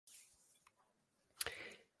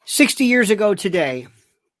60 years ago today,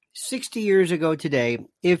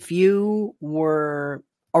 if you were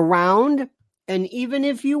around, and even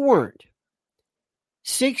if you weren't,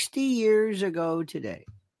 60 years ago today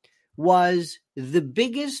was the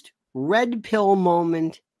biggest red pill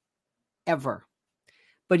moment ever.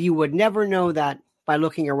 But you would never know that by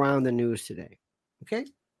looking around the news today. Okay?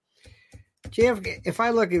 JFK, if I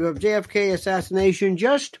look at JFK assassination,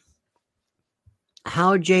 just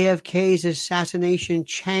how JFK's assassination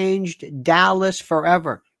changed Dallas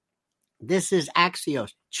forever. This is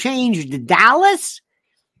Axios. Changed Dallas?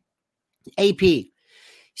 AP.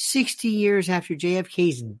 60 years after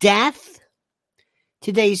JFK's death,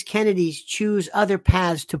 today's Kennedys choose other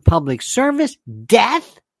paths to public service.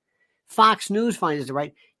 Death? Fox News finds it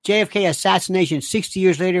right. JFK assassination. 60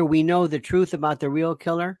 years later, we know the truth about the real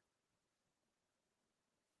killer.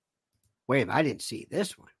 Wait, I didn't see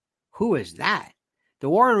this one. Who is that? The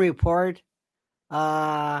Warren Report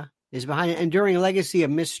is behind an enduring legacy of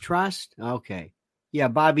mistrust. Okay. Yeah,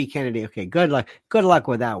 Bobby Kennedy. Okay, good luck. Good luck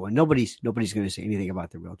with that one. Nobody's going to say anything about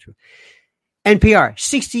the real truth. NPR,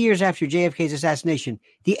 60 years after JFK's assassination,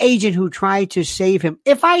 the agent who tried to save him.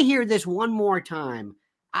 If I hear this one more time,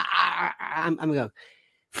 I'm going to go.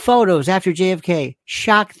 Photos after JFK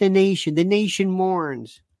shock the nation. The nation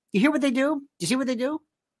mourns. You hear what they do? You see what they do?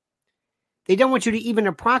 They don't want you to even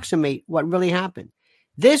approximate what really happened.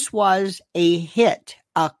 This was a hit,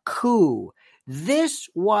 a coup. This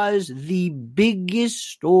was the biggest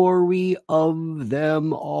story of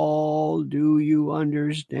them all. Do you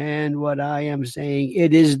understand what I am saying?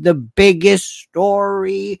 It is the biggest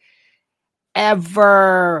story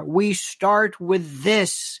ever. We start with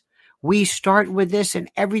this. And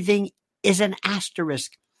everything is an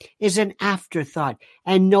asterisk, is an afterthought,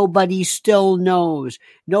 and nobody still knows.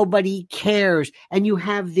 Nobody cares. And you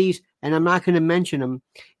have these, and I'm not going to mention them,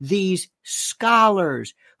 these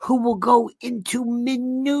scholars who will go into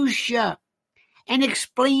minutia and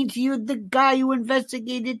explain to you the guy who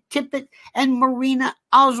investigated Tippit and Marina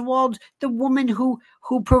Oswald, the woman who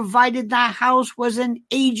provided the house, was an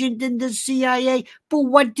agent in the CIA. But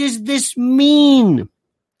what does this mean?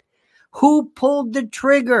 Who pulled the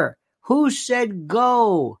trigger? Who said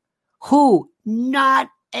go? Who? Not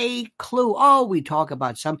a clue. Oh, we talk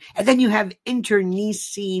about some. And then you have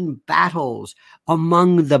internecine battles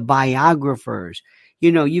among the biographers.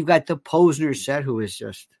 You know, you've got the Posner set, who is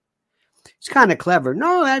just, it's kind of clever.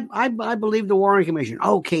 No, I believe the Warren Commission.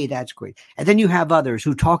 Okay, that's great. And then you have others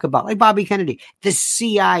who talk about, like Bobby Kennedy, the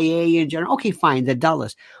CIA in general. Okay, fine, the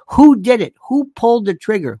dullest. Who did it? Who pulled the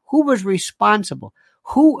trigger? Who was responsible?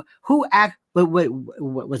 Who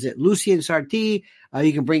what was it? Lucien Sarti.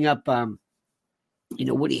 You can bring up,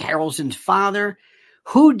 Woody Harrelson's father.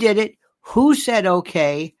 Who did it? Who said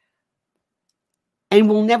okay? And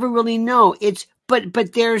we'll never really know.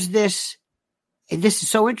 But there's this, and this is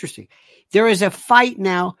so interesting. There is a fight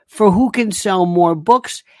now for who can sell more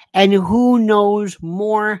books and who knows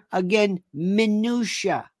more, again,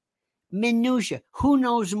 minutia. Who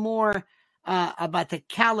knows more about the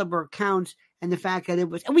caliber counts and the fact that it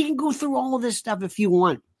was, and we can go through all of this stuff if you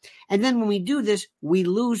want. And then when we do this, we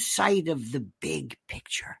lose sight of the big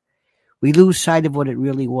picture. We lose sight of what it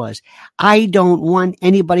really was. I don't want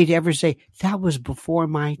anybody to ever say, that was before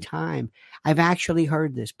my time. I've actually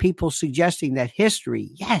heard this. People suggesting that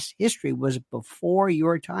history was before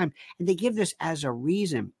your time. And they give this as a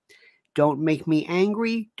reason. Don't make me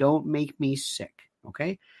angry. Don't make me sick.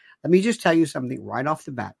 Okay? Let me just tell you something right off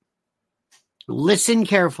the bat. Listen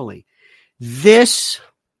carefully. This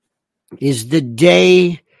is the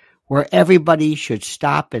day where everybody should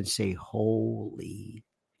stop and say, holy,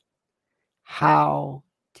 how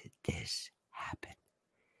did this happen?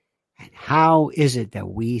 And how is it that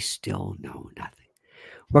we still know nothing?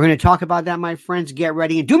 We're going to talk about that, my friends. Get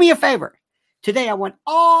ready and do me a favor. Today, I want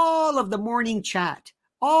all of the morning chat,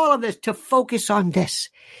 all of this, to focus on this.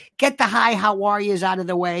 Get the hi, how are yous out of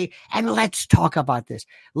the way, and let's talk about this.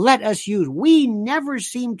 We never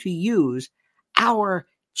seem to use our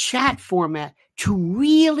chat format to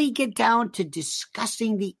really get down to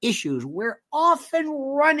discussing the issues. We're often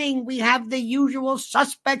running. We have the usual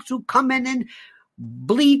suspects who come in and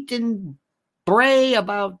bleat and bray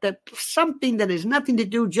about something that has nothing to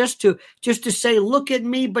do, just to say, look at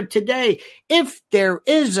me. But today, if there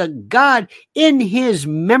is a God, in his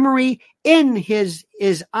memory, in his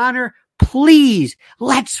honor, please,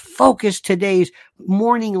 let's focus today's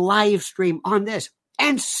morning live stream on this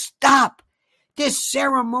and stop this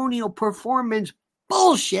ceremonial performance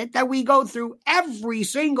bullshit that we go through every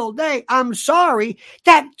single day. I'm sorry,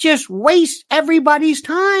 that just wastes everybody's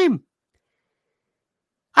time.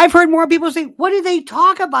 I've heard more people say, what do they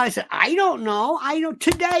talk about? I said, I don't know.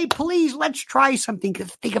 Today, please, let's try something.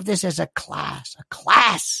 Think of this as a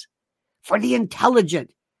class for the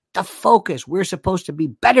intelligent, the focus. We're supposed to be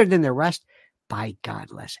better than the rest. By God,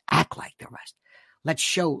 let's act like the rest. Let's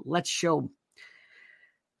show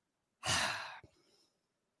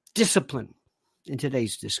discipline in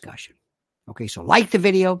today's discussion. Okay, so like the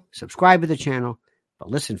video, subscribe to the channel, but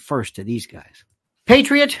listen first to these guys.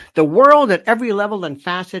 Patriot, the world at every level and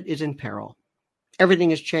facet is in peril.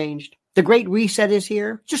 Everything has changed. The Great Reset is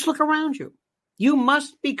here. Just look around you. You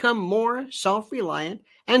must become more self-reliant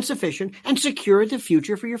and sufficient and secure the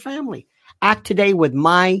future for your family. Act today with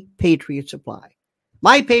My Patriot Supply.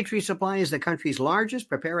 My Patriot Supply is the country's largest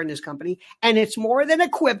preparedness company, and it's more than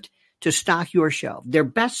equipped to stock your shelf. Their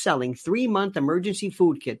best-selling 3-month emergency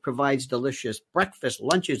food kit provides delicious breakfast,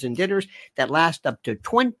 lunches, and dinners that last up to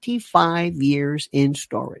 25 years in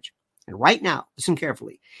storage. And right now, listen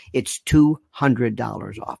carefully, it's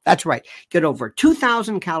 $200 off. That's right. Get over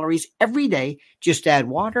 2,000 calories every day. Just add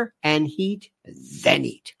water and heat, then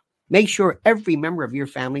eat. Make sure every member of your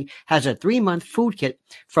family has a 3-month food kit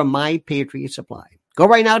from My Patriot Supply. Go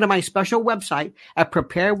right now to my special website at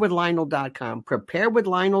preparewithlionel.com,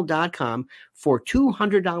 preparewithlionel.com for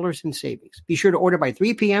 $200 in savings. Be sure to order by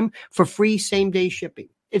 3 p.m. for free same-day shipping.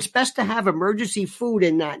 It's best to have emergency food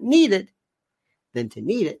and not need it than to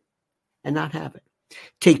need it and not have it.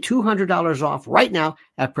 Take $200 off right now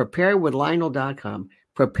at preparewithlionel.com,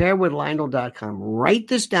 preparewithlionel.com. Write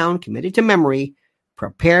this down, commit it to memory,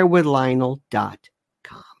 preparewithlionel.com.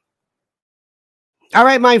 All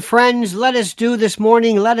right, my friends, let us do this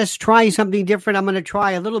morning. Let us try something different. I'm going to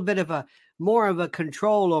try a little bit of more of a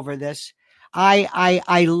control over this.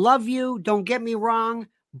 I love you. Don't get me wrong,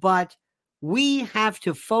 but we have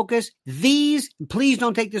to focus. Please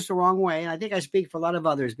don't take this the wrong way. And I think I speak for a lot of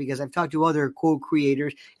others because I've talked to other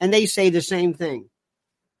co-creators and they say the same thing.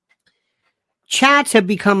 Chats have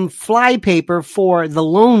become flypaper for the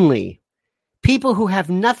lonely. People who have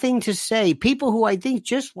nothing to say, people who I think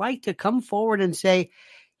just like to come forward and say,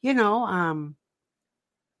 I'm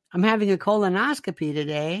having a colonoscopy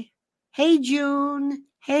today. Hey, June.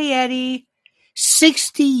 Hey, Eddie.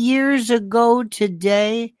 60 years ago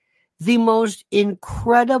today, the most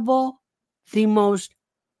incredible, the most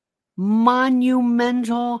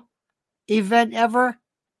monumental event ever.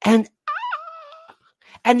 And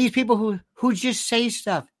these people who just say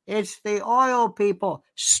stuff. It's the oil people.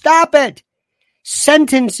 Stop it.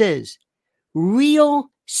 Sentences, real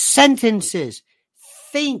sentences.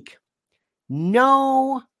 Think.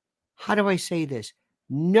 No, how do I say this?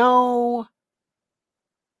 No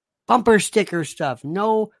bumper sticker stuff.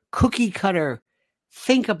 No cookie cutter.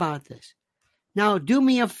 Think about this. Now, do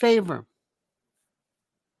me a favor.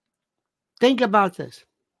 Think about this.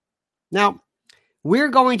 Now, we're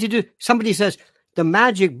going to do, somebody says, the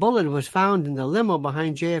magic bullet was found in the limo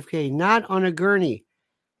behind JFK, not on a gurney.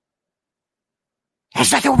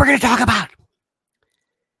 That's not what we're going to talk about.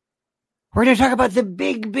 We're going to talk about the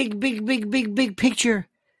big picture.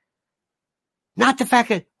 Not the fact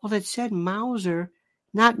that, it said Mauser,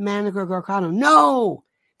 not Manager Garcano. No,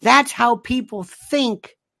 that's how people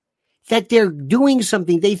think that they're doing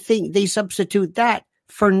something. They think they substitute that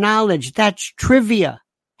for knowledge. That's trivia.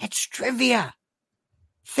 It's trivia.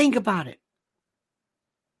 Think about it.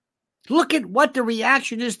 Look at what the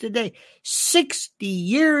reaction is today. 60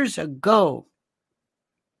 years ago.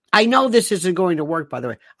 I know this isn't going to work, by the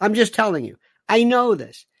way. I'm just telling you. I know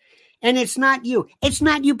this. And it's not you. It's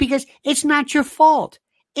not you because it's not your fault.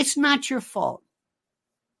 It's not your fault.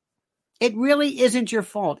 It really isn't your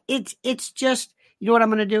fault. It's just, you know what I'm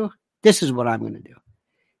going to do? This is what I'm going to do.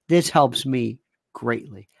 This helps me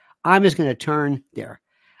greatly. I'm just going to turn there.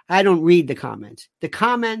 I don't read the comments. The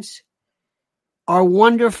comments are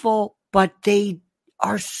wonderful, but they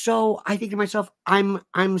are so, I think to myself, I'm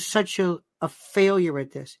such a failure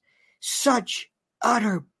at this. Such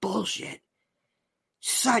utter bullshit.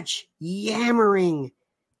 Such yammering.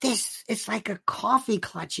 It's like a coffee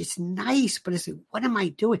clutch. It's nice, but it's like, what am I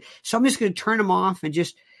doing? So I'm just going to turn them off and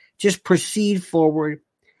just proceed forward.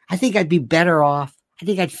 I think I'd be better off. I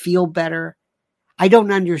think I'd feel better. I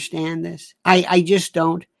don't understand this. I just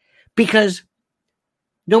don't. Because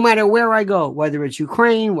no matter where I go, whether it's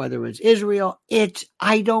Ukraine, whether it's Israel, I've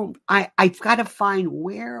got to find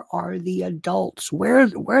where are the adults? Where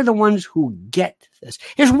are the ones who get this?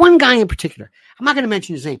 There's one guy in particular. I'm not going to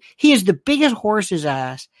mention his name. He is the biggest horse's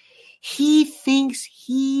ass. He thinks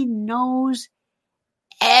he knows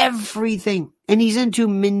everything. And he's into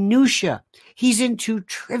minutia. He's into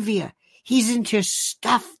trivia. He's into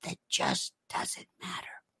stuff that just doesn't matter.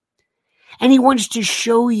 And he wants to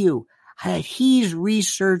show you He's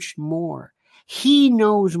researched more. He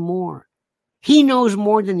knows more. He knows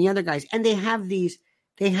more than the other guys. And they have these,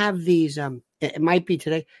 it might be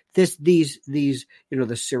today, these,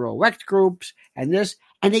 the Cyril Wecht groups and this,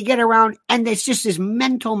 and they get around and it's just this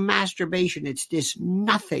mental masturbation. It's this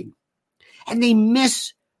nothing. And they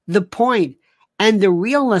miss the point. And the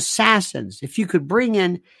real assassins, if you could bring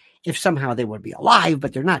in, if somehow they would be alive,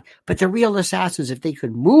 but they're not, but the real assassins, if they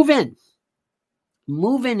could move in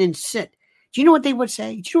and sit, do you know what they would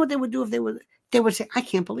say? Do you know what they would do if they would say, I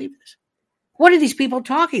can't believe this. What are these people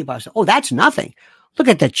talking about? Oh, that's nothing. Look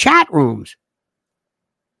at the chat rooms.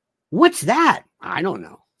 What's that? I don't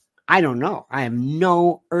know. I have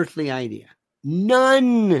no earthly idea.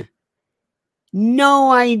 None.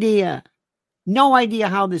 No idea. No idea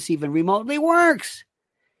how this even remotely works.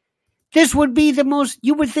 This would be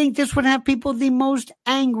you would think this would have people the most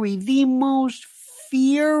angry, the most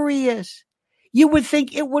furious. You would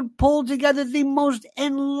think it would pull together the most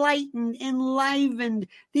enlightened, enlivened,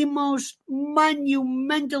 the most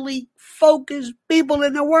monumentally focused people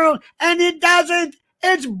in the world. And it doesn't.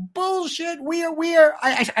 It's bullshit.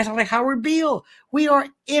 I sound like Howard Beale. We are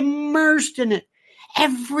immersed in it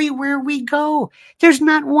everywhere we go. There's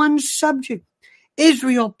not one subject.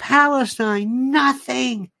 Israel, Palestine,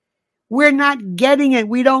 nothing. We're not getting it.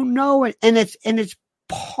 We don't know it. And it's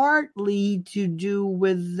partly to do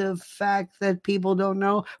with the fact that people don't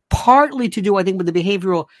know, partly to do, I think, with the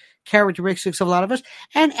behavioral characteristics of a lot of us.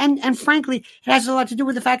 And frankly, it has a lot to do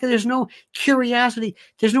with the fact that there's no curiosity.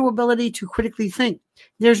 There's no ability to critically think.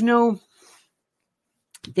 There's no,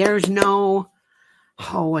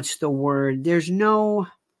 what's the word? There's no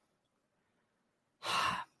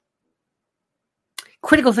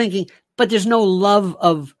critical thinking, but there's no love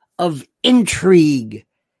of intrigue,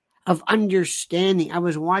 of understanding. I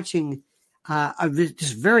was watching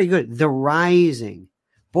this very good, The Rising.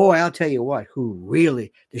 Boy, I'll tell you what, the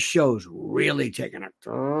show's really taking it.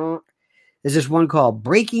 There's this one called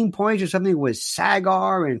Breaking Point or something with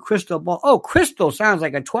Sagar and Crystal Ball. Oh, Crystal sounds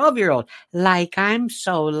like a 12-year-old.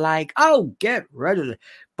 Get rid of it.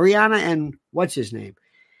 Brianna and what's his name?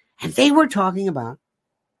 And they were talking about,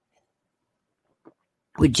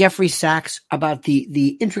 with Jeffrey Sachs, about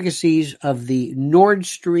the intricacies of the Nord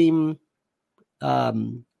Stream, what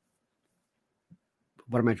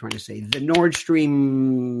am I trying to say? The Nord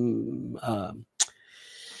Stream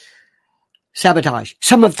sabotage.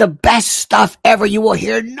 Some of the best stuff ever. You will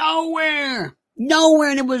hear nowhere.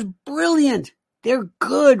 And it was brilliant. They're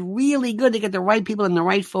good, really good. They get the right people and the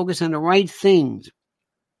right focus on the right things.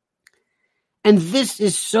 And this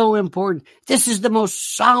is so important. This is the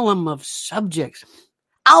most solemn of subjects.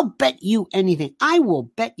 I'll bet you anything. I will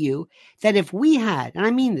bet you that if we had, and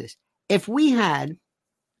I mean this, if we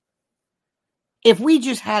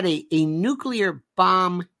just had a nuclear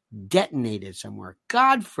bomb detonated somewhere,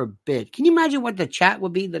 God forbid, can you imagine what the chat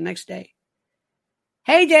would be the next day?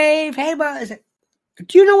 Hey, Dave. Hey, Buzz.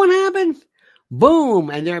 Do you know what happened?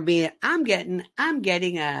 Boom. And there'd be, I'm getting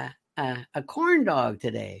a corn dog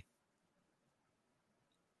today.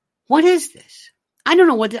 What is this? I don't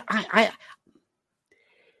know what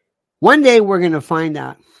one day we're going to find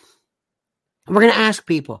out. And we're going to ask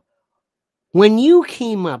people, when you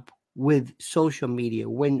came up with social media,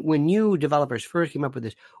 when you developers first came up with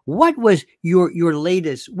this, what was your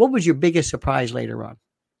latest, what was your biggest surprise later on?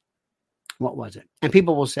 What was it? And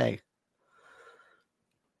people will say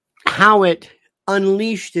how it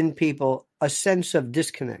unleashed in people a sense of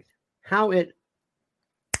disconnect, how it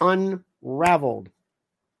unraveled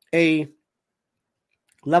a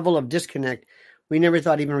level of disconnect we never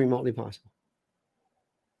thought even remotely possible.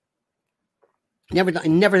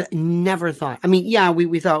 Never thought. I mean, yeah,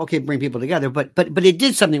 we thought, okay, bring people together, but it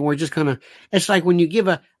did something where it just kind of, it's like when you give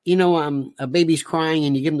a baby's crying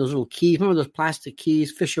and you give them those little keys, remember those plastic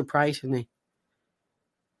keys, Fisher Price, and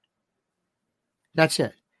that's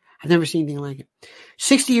it. I've never seen anything like it.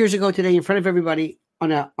 60 years ago today, in front of everybody,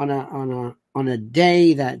 on a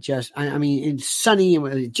day that just, it's sunny and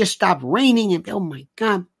it just stopped raining, and oh my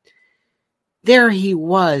God, there he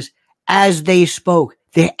was as they spoke.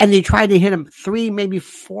 They tried to hit him 3, maybe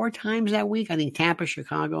 4 times that week. I think Tampa,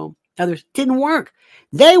 Chicago, others. Didn't work.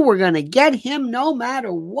 They were going to get him no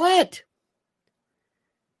matter what.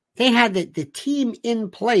 They had the team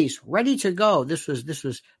in place, ready to go. This was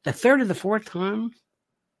the 3rd or the 4th time.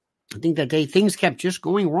 I think that day things kept just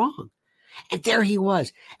going wrong. And there he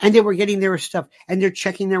was. And they were getting their stuff. And they're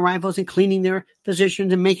checking their rifles and cleaning their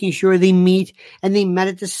positions and making sure they meet. And they met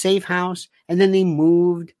at the safe house. And then they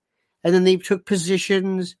moved. And then they took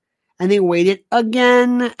positions. And they waited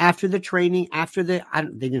again after the training. They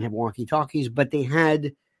didn't have walkie-talkies, but they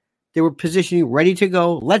had They were positioning, ready to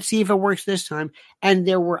go. Let's see if it works this time. And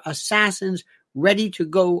there were assassins ready to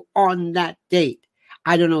go on that date.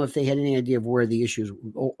 I don't know if they had any idea of where the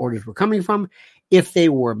orders were coming from. If they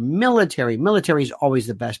were military is always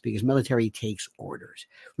the best because military takes orders.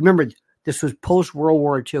 Remember, this was post-World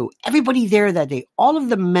War II. Everybody there that day, all of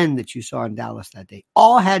the men that you saw in Dallas that day,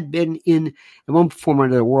 all had been in one form or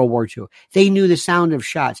another World War II. They knew the sound of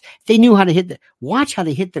shots. They knew how to watch how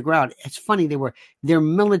they hit the ground. It's funny, their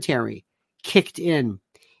military kicked in.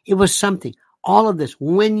 It was something. All of this,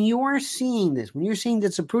 when you're seeing this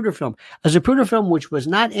Zapruder film, which was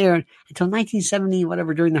not aired until 1970,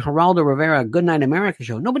 whatever, during the Geraldo Rivera Goodnight America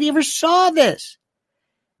show, nobody ever saw this.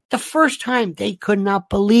 The first time, they could not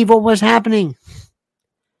believe what was happening.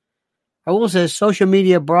 Raul says, social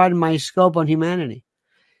media broadened my scope on humanity.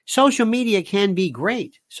 Social media can be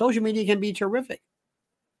great. Social media can be terrific.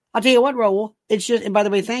 I'll tell you what, Raul, it's just, and by the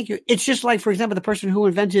way, thank you. It's just like, for example, the person who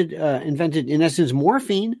invented in essence,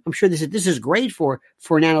 morphine. I'm sure this is great for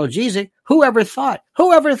an analgesic. Whoever thought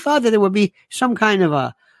that there would be some kind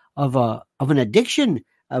of an addiction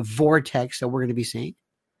vortex that we're going to be seeing?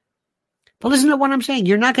 But listen to what I'm saying.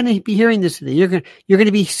 You're not going to be hearing this today. You're going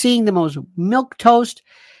to be seeing the most milquetoast.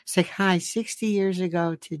 It's like, hi, 60 years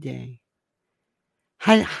ago today.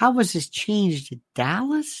 How was this changed to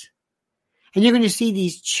Dallas? And you're going to see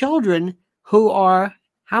these children who are,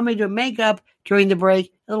 how many do makeup during the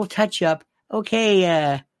break, a little touch up.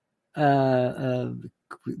 Okay, Brianna,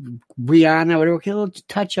 whatever. Okay, a little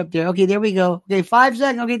touch up there. Okay, there we go. Okay, 5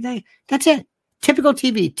 seconds. Okay, that's it. Typical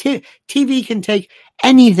TV. TV can take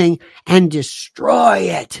anything and destroy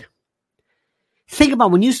it. Think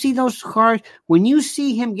about when you see those cars, when you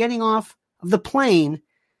see him getting off of the plane,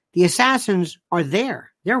 the assassins are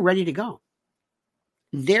there. They're ready to go.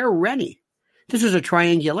 They're ready. This was a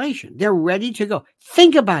triangulation. They're ready to go.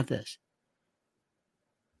 Think about this.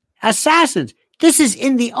 Assassins. This is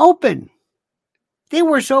in the open. They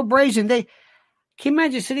were so brazen. Can you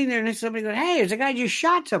imagine sitting there next to somebody going, hey, there's a guy just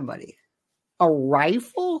shot somebody. A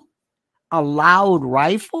rifle? A loud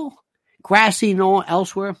rifle? Grassy knoll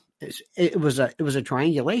elsewhere. It was a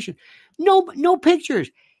triangulation. No pictures.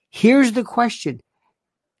 Here's the question.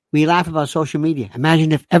 We laugh about social media.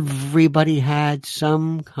 Imagine if everybody had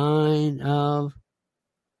some kind of...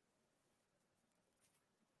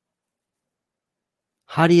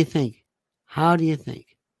 How do you think if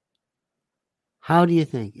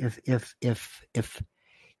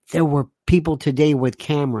there were people today with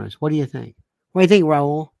cameras? What do you think? What do you think,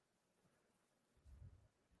 Raul?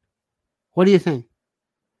 What do you think?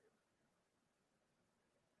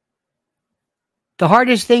 The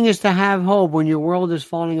hardest thing is to have hope when your world is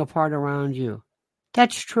falling apart around you.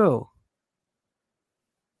 That's true.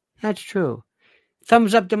 That's true.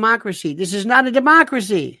 Thumbs up democracy. This is not a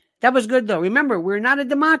democracy. That was good, though. Remember, we're not a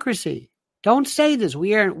democracy. Don't say this.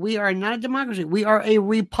 We are not a democracy. We are a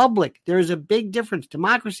republic. There is a big difference.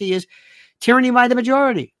 Democracy is tyranny by the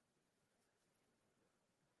majority.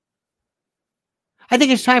 I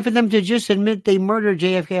think it's time for them to just admit they murdered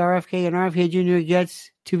JFK, RFK, and RFK Jr.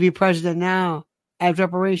 gets to be president now. As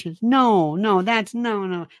reparations. No, that's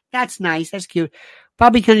nice. That's cute.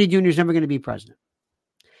 Bobby Kennedy Jr. is never going to be president.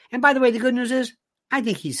 And by the way, the good news is, I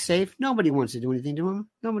think he's safe. Nobody wants to do anything to him.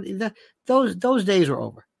 Nobody. Those days are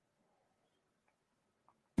over.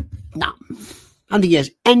 No, I don't think he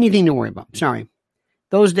has anything to worry about. Sorry,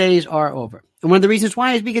 those days are over. And one of the reasons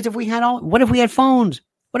why is because what if we had phones?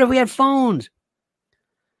 What if we had phones?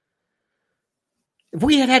 If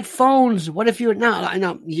we had phones, what if you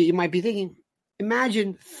might be thinking.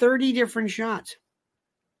 Imagine 30 different shots.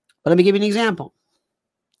 But let me give you an example.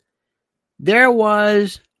 There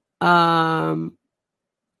was, and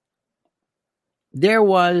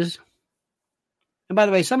by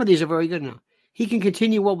the way, some of these are very good now. He can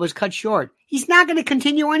continue what was cut short. He's not going to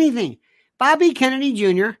continue anything. Bobby Kennedy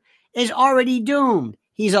Jr. is already doomed.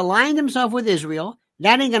 He's aligned himself with Israel.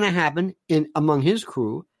 That ain't going to happen among his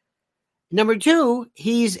crew. Number two,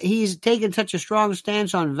 he's taken such a strong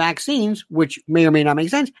stance on vaccines, which may or may not make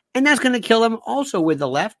sense, and that's going to kill him also with the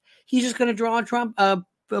left. He's just going to draw Trump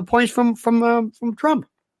points from Trump.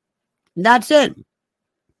 That's it.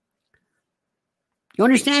 You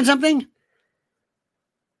understand something?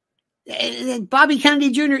 Bobby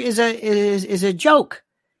Kennedy Jr. is a joke.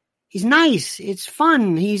 He's nice. It's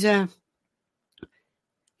fun. It's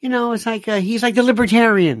like he's like the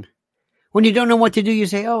libertarian. When you don't know what to do, you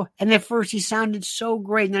say, oh, and at first he sounded so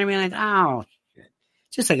great. And then I realized, oh, shit.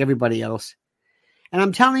 Just like everybody else. And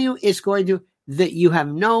I'm telling you, that you have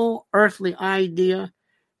no earthly idea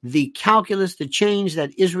the calculus, the change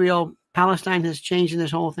that Palestine has changed in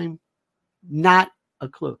this whole thing. Not a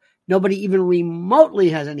clue. Nobody even remotely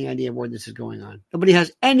has any idea where this is going on. Nobody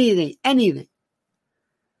has anything.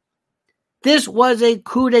 This was a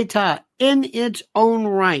coup d'etat in its own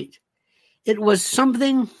right. It was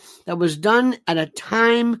something that was done at a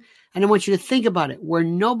time, and I want you to think about it, where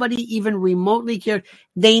nobody even remotely cared.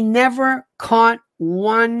 They never caught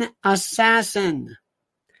one assassin.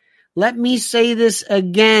 Let me say this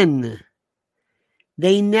again.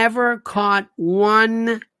 They never caught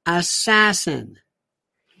one assassin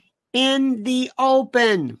in the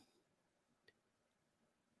open.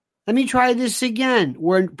 Let me try this again,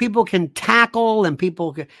 where people can tackle and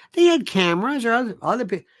they had cameras or other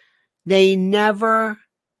people. They never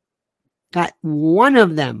got one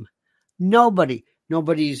of them.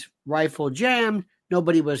 Nobody's rifle jammed.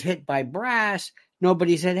 Nobody was hit by brass.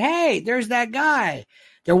 Nobody said, hey, there's that guy.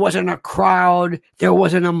 There wasn't a crowd. There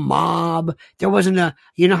wasn't a mob. There wasn't how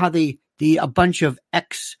a bunch of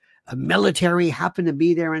ex-military happened to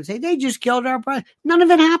be there and say, they just killed our president. None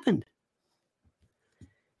of it happened.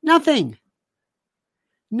 Nothing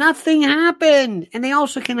happened. And they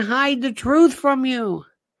also can hide the truth from you.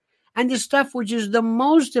 And the stuff which is the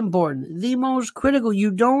most important, the most critical, you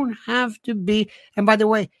don't have to be. And by the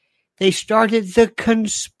way, they started the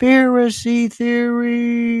conspiracy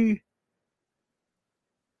theory.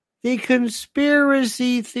 The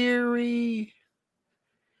conspiracy theory.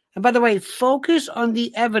 And by the way, focus on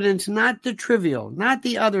the evidence, not the trivial, not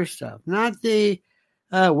the other stuff, not the,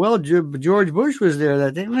 George Bush was there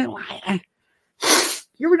that day.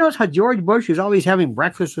 You ever notice how George Bush is always having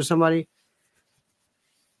breakfast with somebody?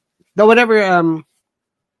 Though whenever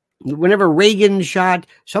Reagan shot,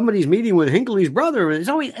 somebody's meeting with Hinckley's brother. It's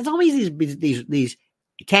always these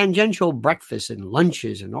tangential breakfasts and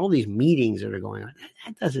lunches and all these meetings that are going on.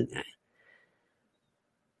 That doesn't.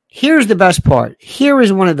 Here's the best part. Here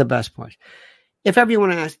is one of the best parts. If ever you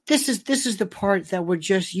want to ask, this is the part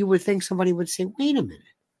that you would think somebody would say, wait a minute.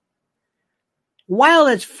 While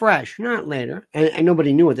it's fresh, not later, and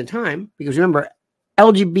nobody knew at the time, because remember,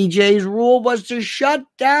 LGBJ's rule was to shut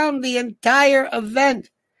down the entire event.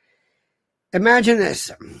 Imagine this.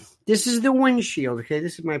 This is the windshield, okay?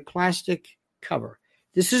 This is my plastic cover.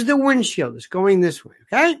 This is the windshield. It's going this way,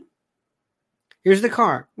 okay? Here's the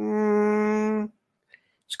car.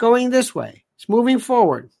 It's going this way. It's moving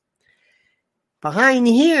forward. Behind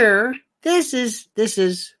here, this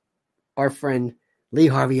is our friend Lee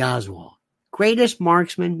Harvey Oswald. Greatest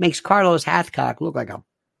marksman, makes Carlos Hathcock look like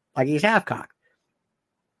he's half-cocked.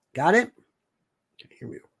 Got it? Okay, here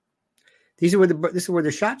we go. This is where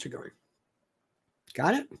the shots are going.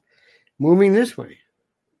 Got it? Moving this way.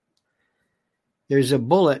 There's a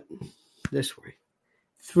bullet this way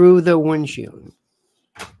through the windshield.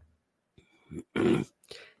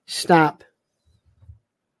 Stop.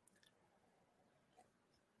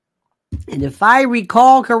 And if I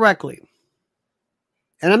recall correctly,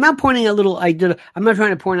 and I'm not pointing out I'm not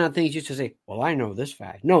trying to point out things just to say, well, I know this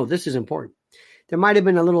fact. No, this is important. There might have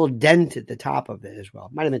been a little dent at the top of it as well.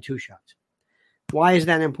 Might have been 2 shots. Why is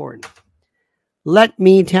that important? Let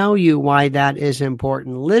me tell you why that is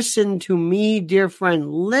important. Listen to me, dear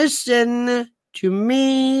friend. Listen to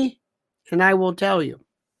me, and I will tell you.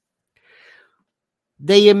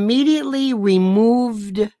 They immediately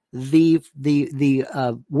removed the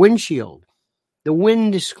windshield, the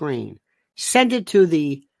windscreen, sent it to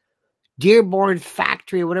the Dearborn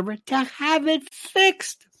factory or whatever to have it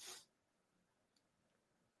fixed.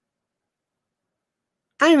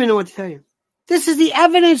 I don't even know what to tell you. This is the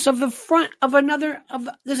evidence of the front of another.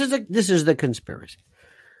 This is the conspiracy.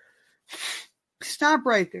 Stop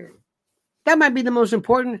right there. That might be the most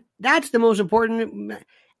important. That's the most important.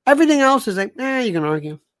 Everything else is like, you can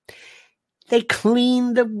argue. They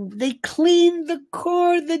cleaned the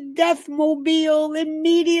car, the Deathmobile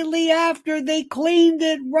immediately after. They cleaned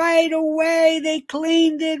it right away. They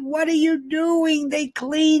cleaned it. What are you doing? They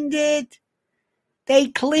cleaned it.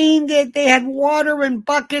 They had water and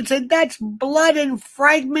buckets, and that's blood and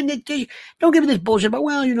fragmented tissue. Don't give me this bullshit about,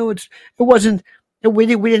 we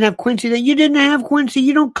didn't have Quincy then. You didn't have Quincy.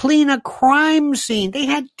 You don't clean a crime scene. They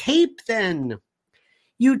had tape then.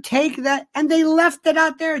 You take that, and they left it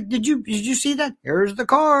out there. Did you see that? Here's the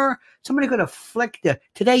car. Somebody could have flicked it.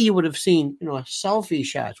 Today you would have seen, selfie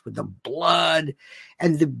shots with the blood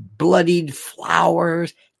and the bloodied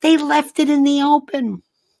flowers. They left it in the open.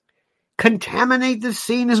 Contaminate the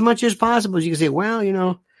scene as much as possible. You can say,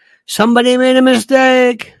 somebody made a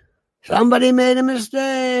mistake. Somebody made a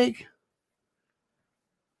mistake.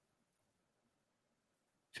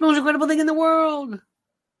 It's the most incredible thing in the world.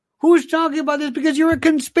 Who's talking about this? Because you're a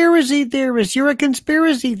conspiracy theorist. You're a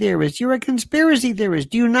conspiracy theorist. You're a conspiracy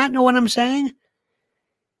theorist. Do you not know what I'm saying? Do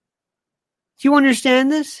you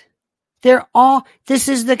understand this? They're all. This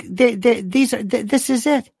is this is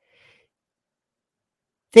it.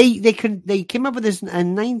 They came up with this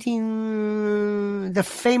in the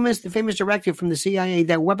famous directive from the CIA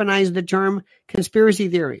that weaponized the term conspiracy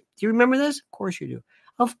theory. Do you remember this? Of course you do.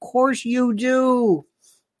 Of course you do.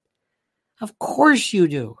 Of course you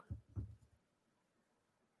do.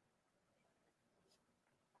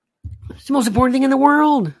 It's the most important thing in the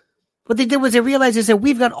world. What they did was they realized is that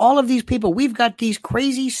we've got all of these people. We've got these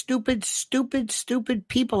crazy, stupid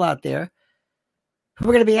people out there who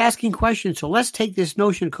are going to be asking questions. So let's take this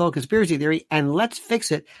notion called conspiracy theory and let's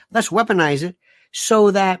fix it. Let's weaponize it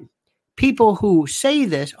so that people who say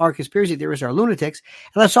this are conspiracy theorists, are lunatics.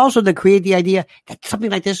 And let's also create the idea that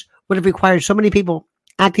something like this would have required so many people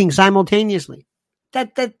acting simultaneously.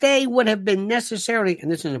 That they would have been necessarily,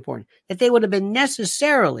 and this is important, that they would have been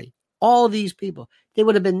necessarily, all these people, they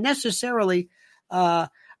would have been necessarily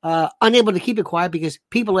unable to keep it quiet because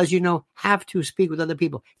people, as you know, have to speak with other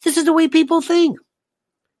people. This is the way people think.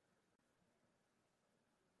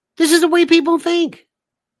 This is the way people think.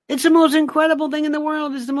 It's the most incredible thing in the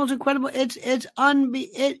world. It's the most incredible. It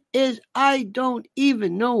is, I don't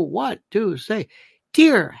even know what to say.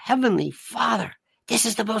 Dear Heavenly Father, this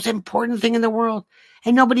is the most important thing in the world.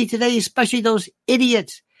 And nobody today, especially those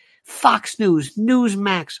idiots, Fox News,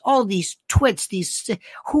 Newsmax, all these twits,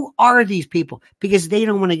 who are these people? Because they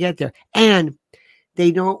don't want to get there. And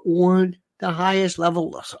they don't want the highest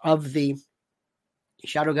levels of the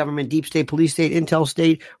shadow government, deep state, police state, intel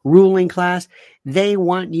state, ruling class. They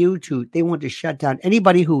want to shut down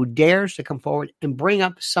anybody who dares to come forward and bring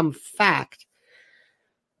up some fact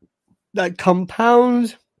that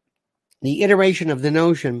compounds the iteration of the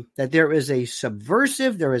notion that there is a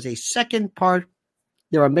subversive, there is a second part.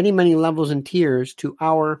 There are many, many levels and tiers to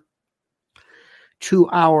our,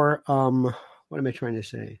 what am I trying to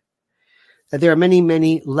say? That there are many,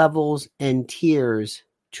 many levels and tiers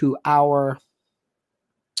to our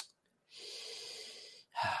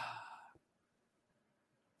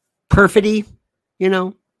perfidy, you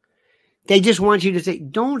know. They just want you to say,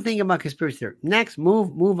 don't think about conspiracy theory. Next,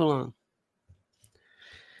 move along.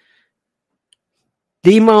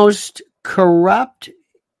 The most corrupt,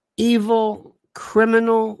 evil,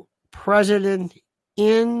 criminal president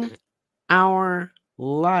in our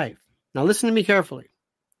life. Now listen to me carefully.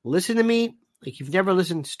 Listen to me like you've never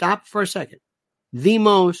listened. Stop for a second. The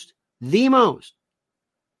most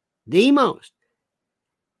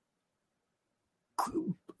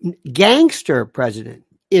gangster president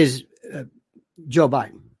is Joe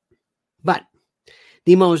Biden. But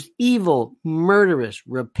the most evil, murderous,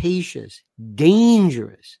 rapacious,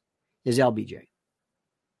 dangerous is LBJ.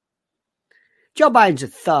 Joe Biden's a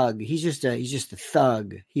thug. He's just a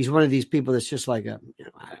thug. He's one of these people that's just like I don't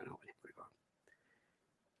know.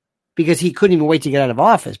 Because he couldn't even wait to get out of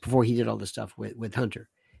office before he did all this stuff with Hunter.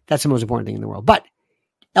 That's the most important thing in the world. But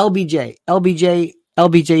LBJ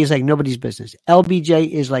is like nobody's business. LBJ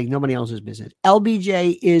is like nobody else's business.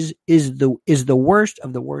 LBJ is the worst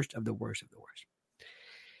of the worst of the worst of the worst.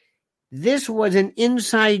 This was an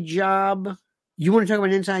inside job. You want to talk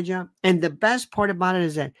about an inside job? And the best part about it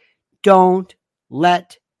is that don't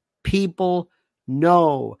let people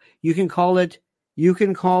know. You can call it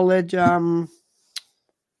plausible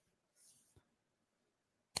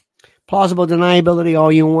deniability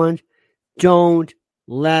all you want. Don't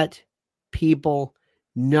let people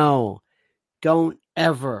know. Don't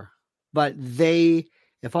ever. But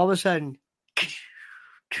if all of a sudden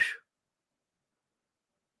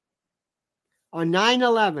on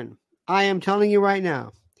 9/11, I am telling you right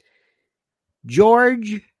now,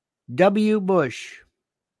 George W. Bush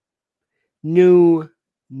knew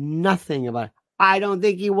nothing about it. I don't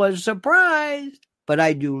think he was surprised, but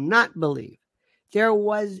I do not believe there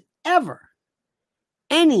was ever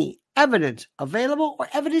any evidence available or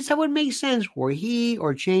evidence that would make sense where he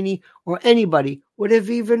or Cheney or anybody would have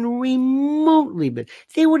even remotely been.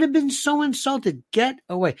 They would have been so insulted. Get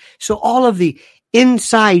away. So all of the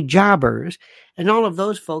inside jobbers and all of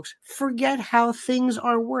those folks forget how things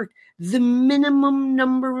are worked. The minimum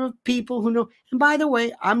number of people who know. And by the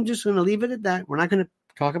way, I'm just going to leave it at that. We're not going to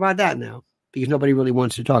talk about that now because nobody really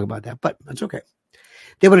wants to talk about that, but that's okay.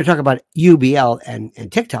 They want to talk about UBL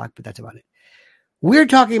and TikTok, but that's about it. We're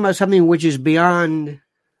talking about something which is beyond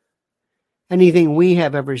anything we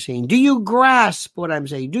have ever seen. Do you grasp what I'm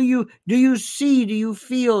saying? Do you see? Do you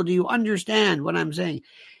feel? Do you understand what I'm saying?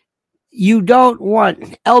 You don't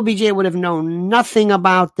want, LBJ would have known nothing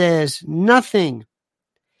about this. Nothing.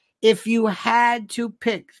 If you had to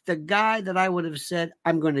pick the guy that I would have said,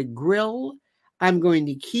 I'm going to grill, I'm going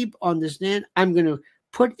to keep on the stand, I'm going to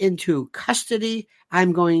put into custody,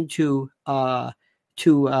 I'm going to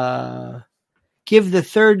give the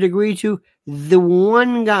third degree to, the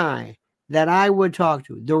one guy that I would talk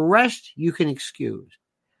to. The rest you can excuse.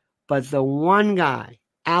 But the one guy,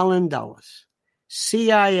 Allen Dulles,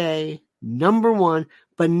 CIA #1,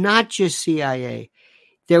 but not just CIA.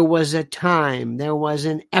 There was a time, there was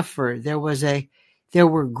an effort, there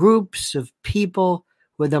were groups of people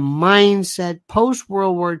with a mindset post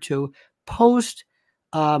World War II, post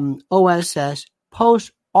OSS,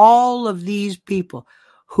 post all of these people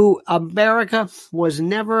who America was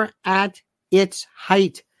never at its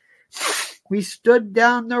height. We stood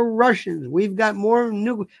down the Russians. We've got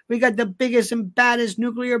we got the biggest and baddest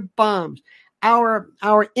nuclear bombs. Our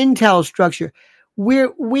intel structure,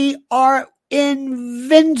 we are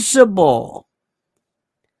invincible.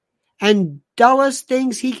 And Dulles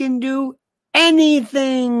thinks he can do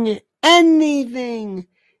anything.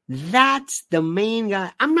 That's the main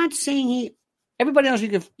guy. I'm not saying everybody else you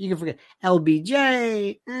can forget.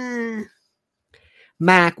 LBJ,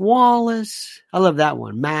 Mac Wallace. I love that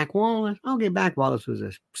one. Mac Wallace. Okay, Mac Wallace was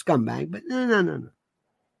a scumbag, but no.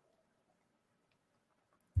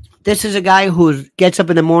 This is a guy who gets up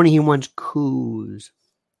in the morning, he wants coups.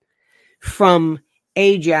 From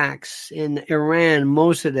Ajax in Iran,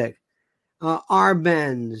 Mossadegh,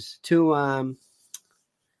 Arbenz to,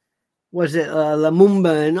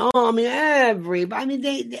 Lumumba,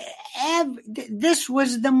 and this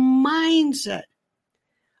was the mindset.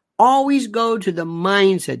 Always go to the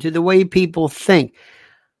mindset, to the way people think.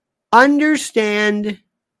 Understand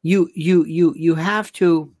you have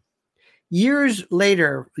to, years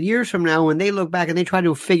from now, when they look back and they try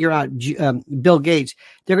to figure out Bill Gates,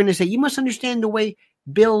 they're going to say, you must understand the way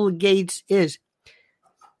Bill Gates is.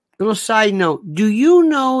 Little side note, do you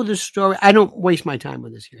know the story? I don't waste my time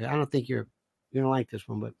with this here. I don't think you're going to like this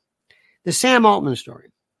one, but the Sam Altman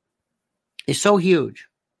story is so huge.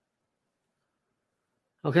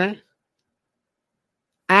 Okay?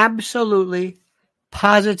 Absolutely,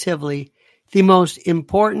 positively, the most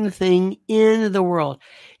important thing in the world.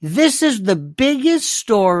 This is the biggest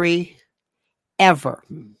story ever.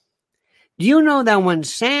 Do you know that when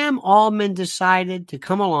Sam Altman decided to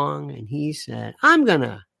come along and he said, I'm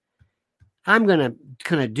gonna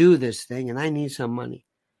do this thing and I need some money.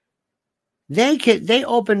 They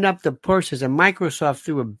opened up the purses and Microsoft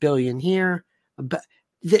threw $1 billion here. But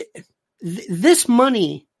this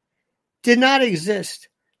money did not exist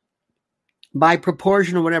by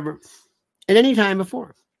proportion or whatever at any time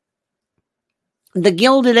before. The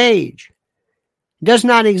Gilded Age does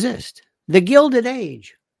not exist. The Gilded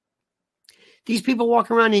Age. These people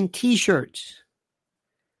walk around in T-shirts.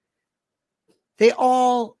 They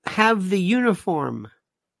all have the uniform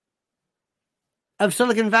of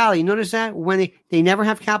Silicon Valley. Notice that? When they never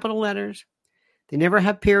have capital letters. They never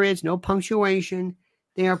have periods, no punctuation.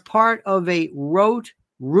 They are part of a routinized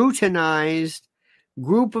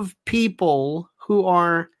group of people who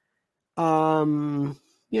are,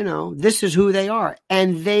 this is who they are.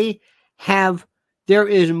 And there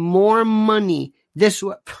is more money.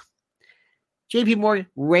 JP Morgan,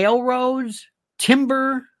 railroads,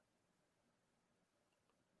 timber,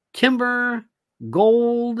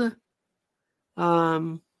 gold.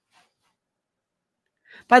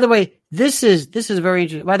 By the way, this is very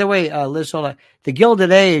interesting. By the way, Liz Sola, The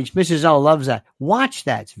Gilded Age, Mrs. L loves that. Watch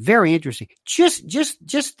that. It's very interesting. Just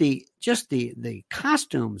the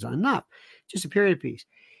costumes are enough. Just a period piece.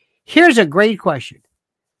 Here's a great question.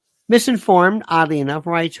 Misinformed, oddly enough,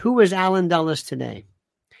 writes, who is Allen Dulles today?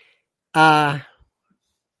 Don't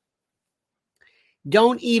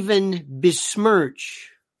even besmirch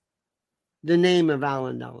the name of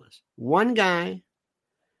Allen Dulles. One guy,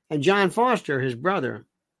 and John Foster, his brother,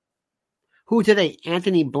 who today,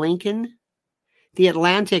 Anthony Blinken, the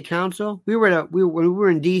Atlantic Council. We were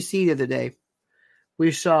in D.C. the other day.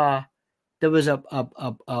 We saw there was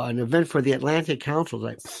an event for the Atlantic Council.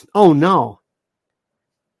 Like, oh no,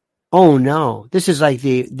 this is like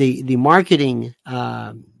the marketing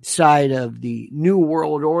side of the New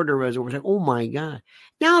World Order, as it was. Like, oh my God!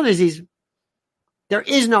 Now there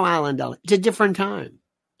is no Allen Dulles. It's a different time.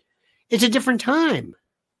 It's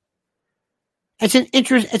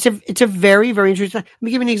a very, very interesting. Let me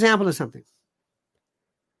give you an example of something.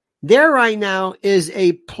 There right now is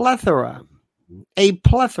a plethora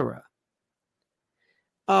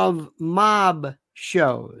of mob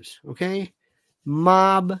shows. Okay,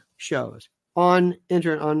 mob shows on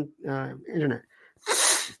internet.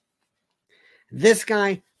 This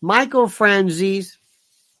guy, Michael Franzese,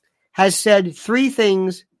 has said 3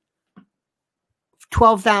 things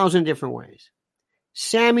 12,000 different ways.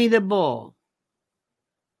 Sammy the Bull.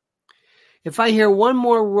 If I hear one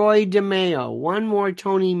more Roy DeMeo, one more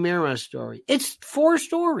Tony Mera story, it's 4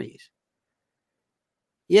 stories.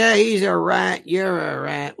 Yeah, he's a rat. You're a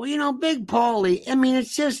rat. Well, Big Paulie. I mean,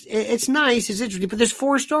 it's nice. It's interesting, but there's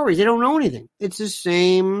 4 stories. They don't know anything. It's the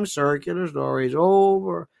same circular stories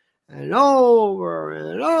over and over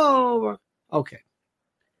and over. Okay.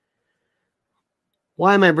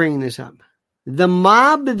 Why am I bringing this up? The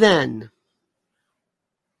mob then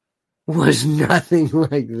was nothing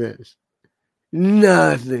like this.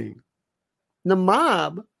 Nothing. The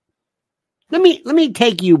mob. Let me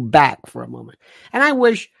take you back for a moment. And I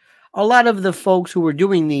wish a lot of the folks who were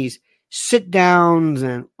doing these sit downs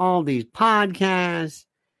and all these podcasts,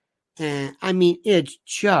 and I mean, it's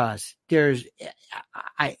just, the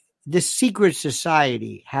secret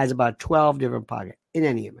society has about 12 different podcasts in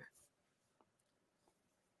any event.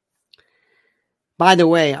 By the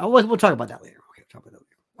way, we'll talk about that later.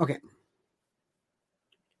 Okay.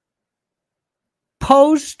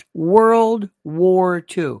 Post-World War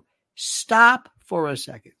II. Stop for a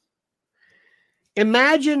second.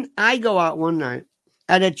 Imagine I go out one night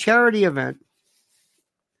at a charity event,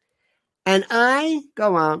 and I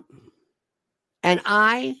go out and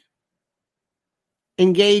I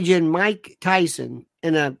engage in Mike Tyson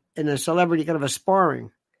in a celebrity kind of a sparring,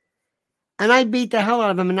 and I beat the hell out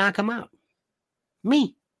of him and knock him out.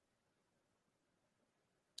 Me.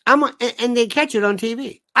 And they catch it on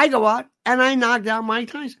TV. I go out and I knocked out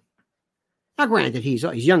Mike Tyson. Now, granted, he's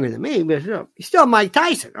younger than me, but he's still Mike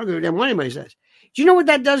Tyson. I don't give a damn what anybody says. Do you know what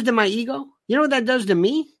that does to my ego? You know what that does to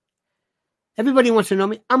me? Everybody wants to know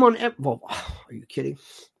me. I'm on. Well, are you kidding?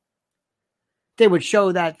 They would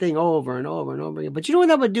show that thing over and over and over again. But you know what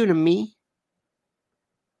that would do to me?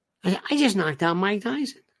 I just knocked out Mike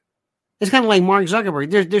Tyson. It's kind of like Mark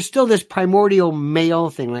Zuckerberg. There's still this primordial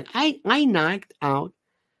male thing. Like I knocked out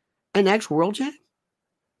an ex-world champ.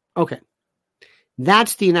 Okay.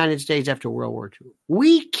 That's the United States after World War II.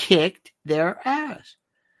 We kicked their ass.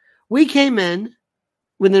 We came in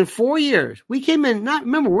within 4 years. We came in,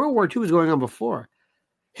 remember, World War II was going on before.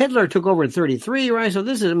 Hitler took over in 1933, right? So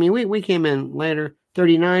we came in later.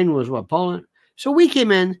 1939 was Poland. So we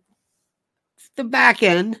came in the back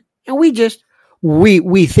end, and we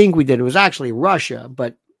think we did. It was actually Russia,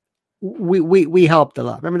 but we helped a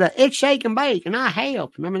lot. Remember that? It's shake and bake, and I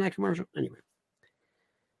helped. Remember that commercial? Anyway.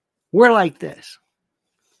 We're like this.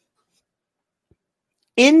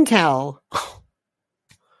 Intel,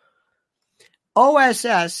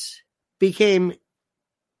 OSS became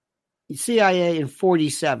CIA in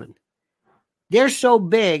 1947. They're so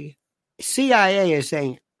big, CIA is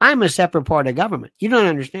saying, I'm a separate part of government. You don't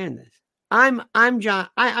understand this. I'm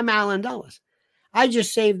Alan Dulles. I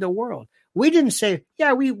just saved the world. We didn't save,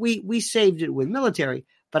 we saved it with military,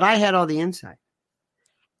 but I had all the insight.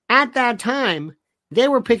 At that time, they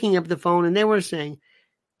were picking up the phone and they were saying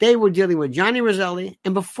they were dealing with Johnny Roselli,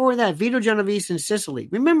 and before that, Vito Genovese in Sicily.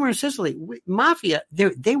 Remember in Sicily, Mafia,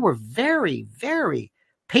 they were very, very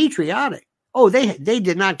patriotic. Oh, they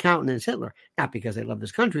did not countenance Hitler, not because they love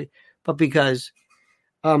this country, but because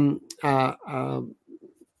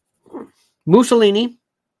Mussolini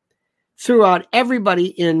threw out everybody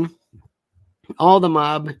in all the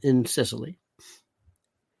mob in Sicily,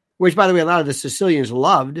 which, by the way, a lot of the Sicilians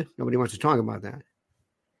loved. Nobody wants to talk about that.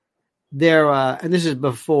 And this is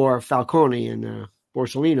before Falcone and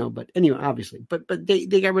Borsellino, but anyway, obviously, but they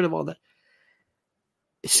got rid of all that.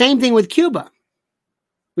 Same thing with Cuba.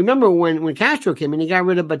 Remember when Castro came in, he got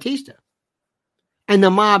rid of Batista, and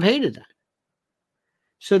the mob hated that.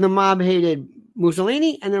 So the mob hated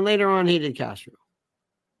Mussolini, and then later on hated Castro.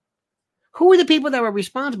 Who were the people that were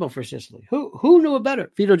responsible for Sicily? Who knew it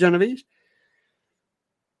better? Vito Genovese,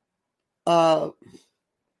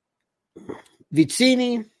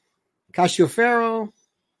 Vizzini, Cascioferro.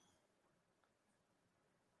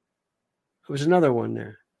 There was another one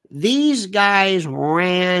there. These guys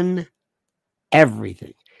ran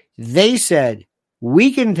everything. They said,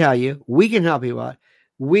 we can tell you, we can help you out.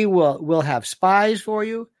 We'll have spies for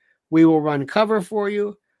you. We will run cover for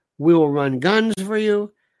you. We will run guns for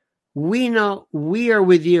you. We know we are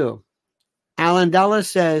with you. Alan Dulles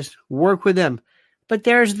says, work with them. But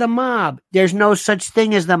there's the mob. There's no such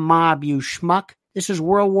thing as the mob, you schmuck. This is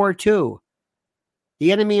World War II.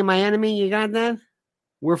 The enemy of my enemy, you got that?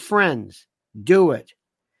 We're friends. Do it.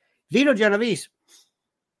 Vito Genovese,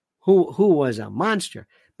 who was a monster.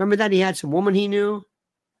 Remember that he had some woman he knew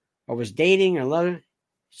or was dating or loving?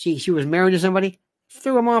 She was married to somebody,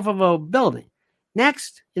 threw him off of a building.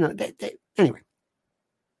 Next, anyway.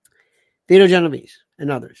 Vito Genovese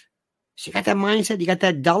and others. So you got that mindset? You got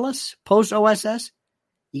that Dulles, post-OSS?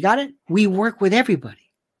 You got it? We work with everybody.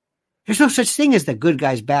 There's no such thing as the good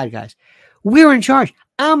guys, bad guys. We're in charge.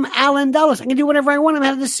 I'm Alan Dulles. I can do whatever I want. I'm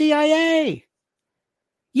head of the CIA.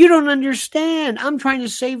 You don't understand. I'm trying to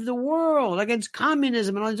save the world against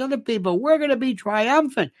communism and all these other people. We're going to be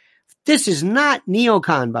triumphant. This is not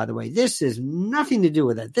neocon, by the way. This is nothing to do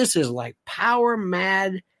with it. This is like power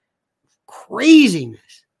mad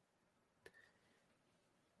craziness.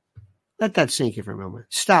 Let that sink in for a moment.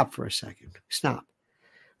 Stop for a second. Stop.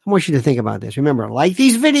 I want you to think about this. Remember, like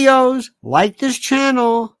these videos, like this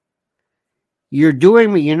channel. You're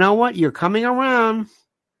doing me. You know what? You're coming around.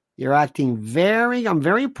 You're acting I'm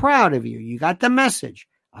very proud of you. You got the message.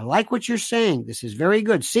 I like what you're saying. This is very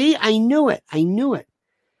good. See, I knew it.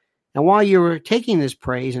 And while you were taking this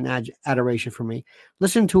praise and adoration from me,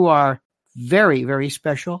 listen to our very, very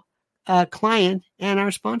special client and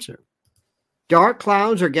our sponsor. Dark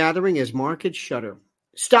clouds are gathering as markets shudder.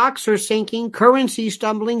 Stocks are sinking, currency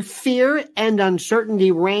stumbling, fear and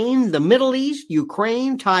uncertainty reign. The Middle East,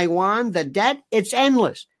 Ukraine, Taiwan, the debt, it's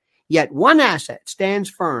endless. Yet one asset stands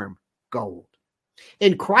firm, gold.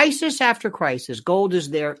 In crisis after crisis, gold is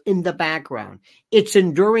there in the background. Its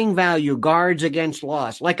enduring value guards against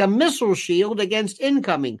loss, like a missile shield against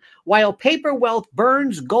incoming. While paper wealth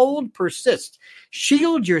burns, gold persists.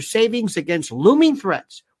 Shield your savings against looming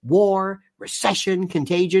threats, war, recession,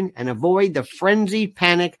 contagion, and avoid the frenzied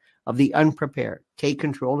panic of the unprepared. Take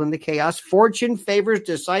control in the chaos. Fortune favors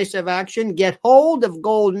decisive action. Get hold of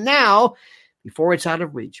gold now before it's out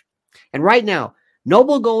of reach. And right now,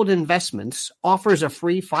 Noble Gold Investments offers a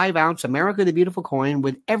free 5-ounce America the Beautiful coin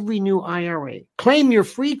with every new IRA. Claim your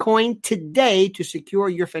free coin today to secure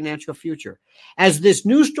your financial future. As this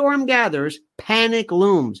new storm gathers, panic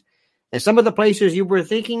looms. And some of the places you were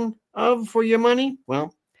thinking of for your money,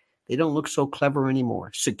 well, they don't look so clever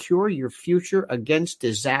anymore. Secure your future against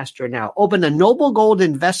disaster now. Open a Noble Gold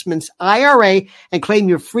Investments IRA and claim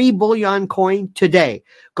your free bullion coin today.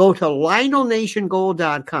 Go to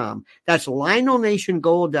LionelNationGold.com. That's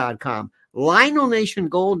LionelNationGold.com.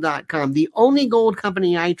 LionelNationGold.com, the only gold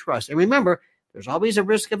company I trust. And remember, there's always a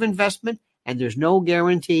risk of investment and there's no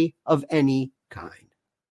guarantee of any kind.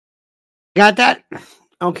 Got that?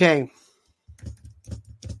 Okay.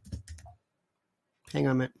 Hang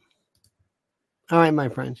on a minute. All right, my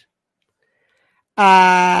friends.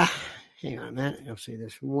 Hang on a minute. I'll see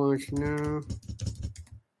this once now.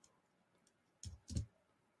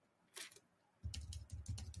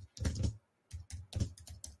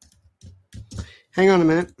 Hang on a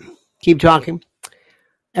minute. Keep talking.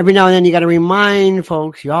 Every now and then you got to remind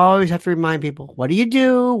folks. You always have to remind people. What do you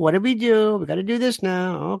do? What do we do? We got to do this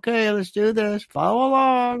now. Okay, let's do this. Follow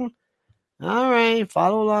along. All right,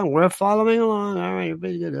 follow along. We're following along. All right,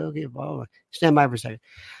 everybody's good. Okay, follow along. Stand by for a second.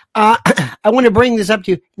 I want to bring this up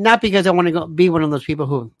to you, not because I want to be one of those people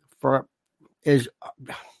who,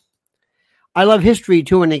 I love history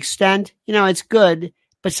to an extent. You know, it's good,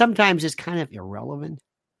 but sometimes it's kind of irrelevant.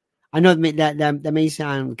 I know that may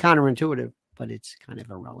sound counterintuitive, but it's kind of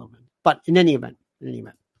irrelevant. But in any event,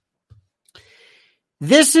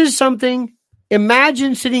 this is something.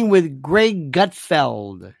 Imagine sitting with Greg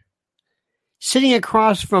Gutfeld. Sitting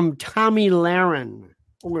across from Tommy Lahren,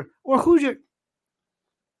 or who's your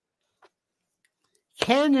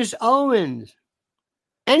Candace Owens,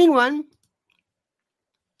 anyone,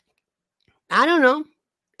 I don't know.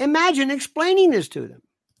 Imagine explaining this to them.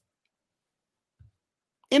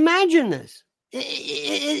 Imagine this.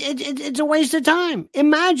 It's a waste of time.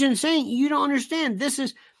 Imagine saying you don't understand.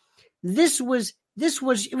 It was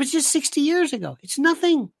just 60 years ago. It's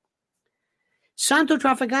nothing. Santo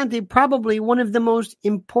Trafficante, probably one of the most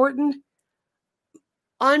important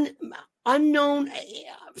unknown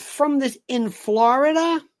from this in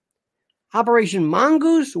Florida, Operation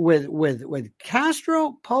Mongoose with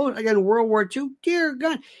Castro, again, World War II. Dear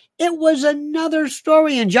God, it was another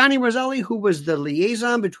story. And Johnny Roselli, who was the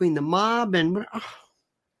liaison between the mob and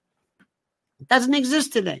doesn't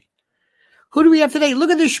exist today. Who do we have today? Look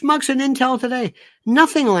at the schmucks in Intel today.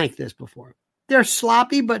 Nothing like this before. They're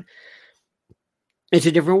sloppy, but it's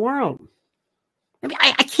a different world. I mean,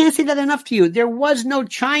 I can't say that enough to you. There was no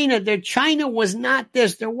China. China was not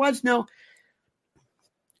this. There was no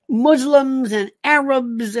Muslims and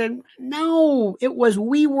Arabs. And no,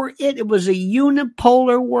 we were it. It was a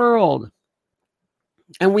unipolar world.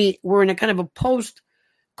 And we were in a kind of a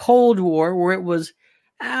post-Cold War where it was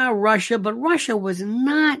Russia, but Russia was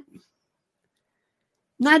not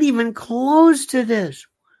even close to this.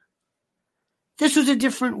 This was a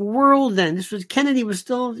different world then. Kennedy was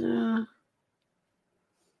still,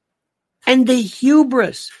 and the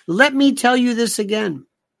hubris. Let me tell you this again.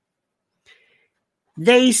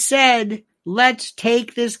 They said, let's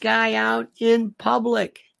take this guy out in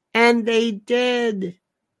public. And they did.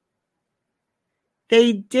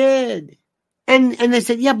 They did. And they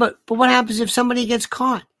said, yeah, but what happens if somebody gets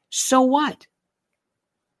caught? So what?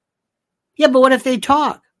 Yeah, but what if they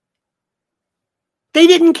talk? They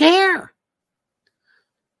didn't care.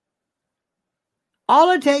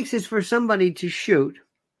 All it takes is for somebody to shoot.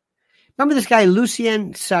 Remember this guy,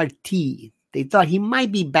 Lucien Sarti? They thought he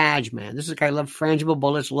might be badge man. This is a guy who loved frangible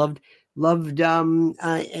bullets, loved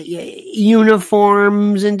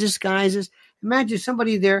uniforms and disguises. Imagine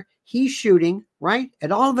somebody there, he's shooting, right?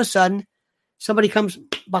 And all of a sudden, somebody comes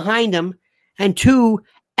behind him and two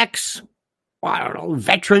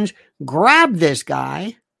veterans grab this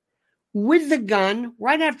guy with the gun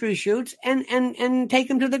right after he shoots and take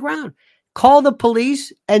him to the ground. Call the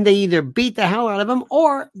police and they either beat the hell out of him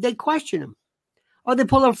or they question him. Or they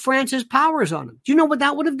pull up Francis Powers on him. Do you know what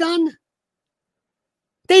that would have done?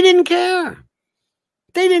 They didn't care.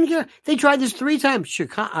 They didn't care. They tried this 3 times.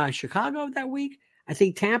 Chicago that week, I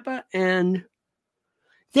think Tampa, and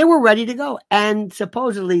they were ready to go. And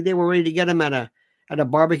supposedly they were ready to get him at a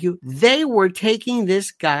barbecue. They were taking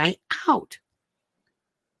this guy out.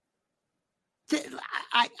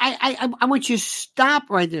 I want you to stop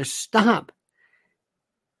right there. Stop.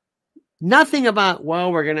 Nothing about,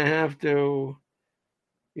 well, we're going to have to,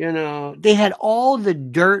 they had all the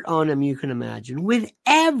dirt on him you can imagine, with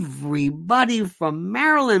everybody from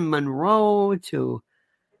Marilyn Monroe to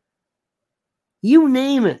you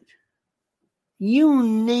name it. You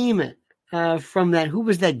name it. From that, who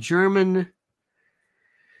was that German?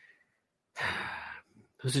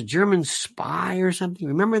 Was a German spy or something?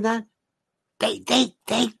 Remember that? They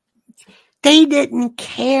didn't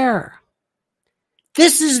care.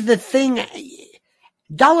 This is the thing.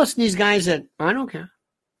 Dulles and these guys said, I don't care.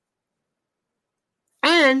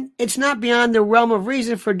 And it's not beyond the realm of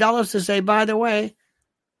reason for Dulles to say, by the way,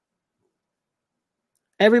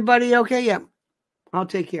 everybody okay? Yeah, I'll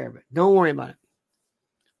take care of it. Don't worry about it.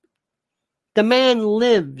 The man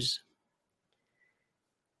lives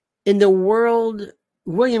in the world.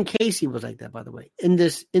 William Casey was like that, by the way. In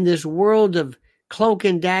this world of cloak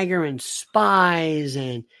and dagger and spies,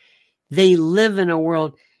 and they live in a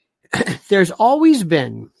world. There's always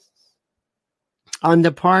been, on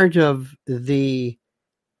the part of the,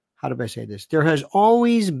 how do I say this? There has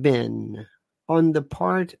always been, on the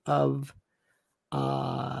part of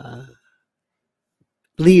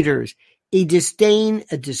leaders, a disdain,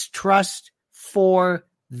 a distrust for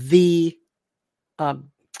the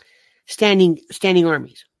standing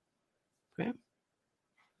armies. Okay?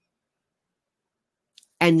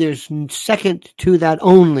 And there's second to that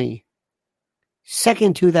only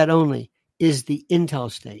is the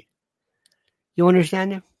intel state. You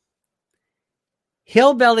understand that?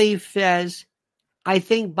 Hillbilly says, I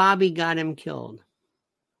think Bobby got him killed.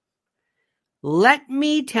 Let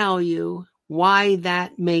me tell you why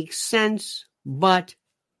that makes sense, but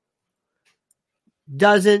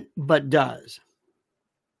doesn't, but does.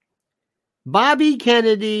 Bobby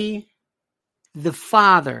Kennedy, the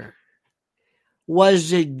father,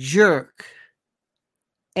 was a jerk,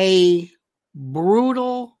 a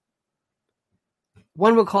brutal,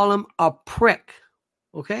 one would call him a prick,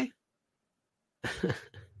 okay?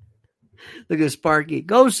 Look at Sparky.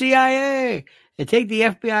 Go CIA and take the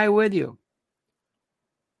FBI with you.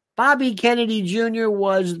 Bobby Kennedy Jr.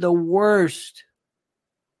 was the worst.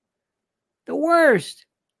 The worst.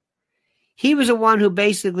 He was the one who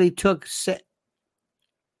basically took,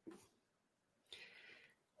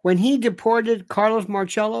 when he deported Carlos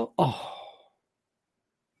Marcello,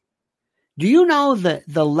 do you know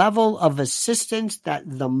the level of assistance that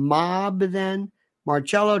the mob then,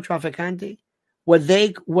 Marcello Trafficante,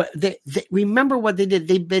 remember what they did?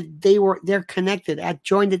 They're connected,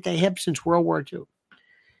 joined at the hip since World War II.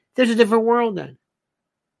 There's a different world then.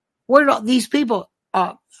 Where did all these people?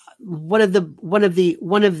 One of the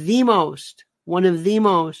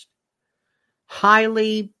most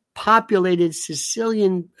highly populated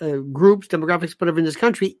Sicilian groups, demographics, whatever in this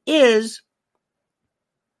country was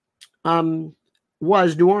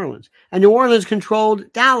New Orleans, and New Orleans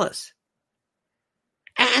controlled Dallas,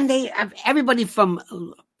 and they have everybody from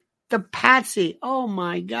the Patsy. Oh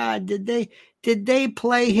my God, did they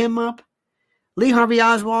play him up? Lee Harvey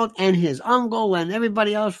Oswald and his uncle and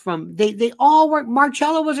everybody else from they all work.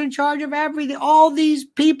 Marcello was in charge of everything. All these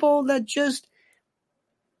people that just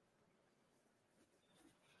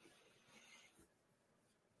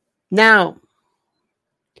now.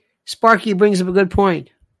 Sparky brings up a good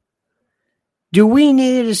point. Do we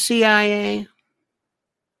need a CIA?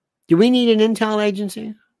 Do we need an intel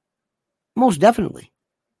agency? Most definitely.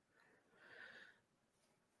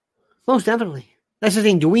 Most definitely. That's the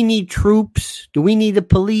thing. Do we need troops? Do we need the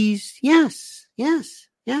police? Yes,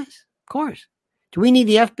 of course. Do we need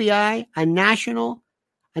the FBI, a national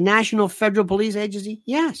federal police agency?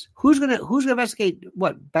 Yes. Who's gonna investigate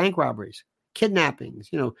what? Bank robberies, kidnappings,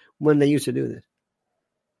 when they used to do this.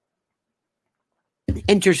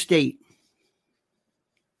 Interstate.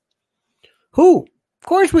 Who? Of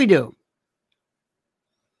course we do.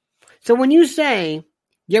 So when you say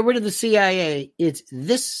get rid of the CIA, it's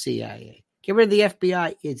this CIA. Get rid of the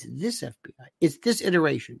FBI, it's this FBI. It's this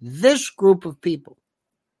iteration, this group of people.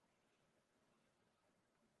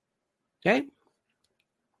 Okay?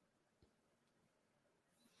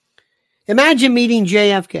 Imagine meeting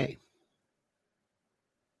JFK.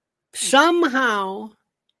 Somehow,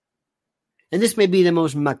 and this may be the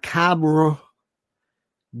most macabre,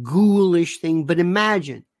 ghoulish thing, but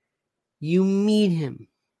imagine you meet him.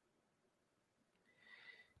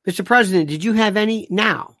 Mr. President, did you have any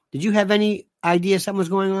idea something was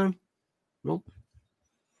going on? Nope.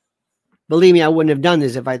 Believe me, I wouldn't have done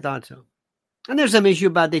this if I thought so. And there's some issue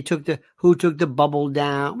about who took the bubble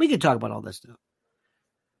down. We could talk about all this stuff.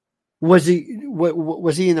 Was he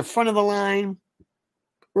in the front of the line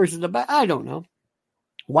versus the back? I don't know.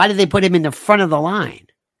 Why did they put him in the front of the line?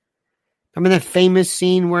 I mean, that famous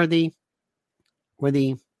scene where and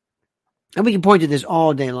we can point to this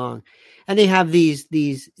all day long. And they have these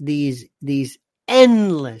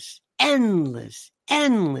endless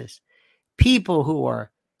people who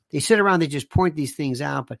they sit around, they just point these things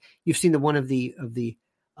out. But you've seen the one of the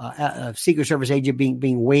Secret Service agent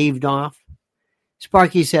being waved off.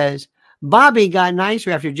 Sparky says, Bobby got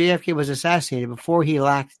nicer after JFK was assassinated before he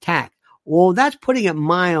lacked tact. Well, that's putting it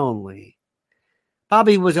mildly.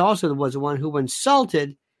 Bobby was the one who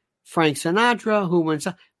insulted Frank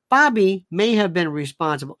Sinatra, Bobby may have been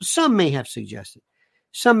responsible. Some may have suggested,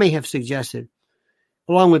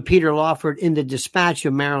 along with Peter Lawford in the dispatch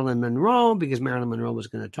of Marilyn Monroe, because Marilyn Monroe was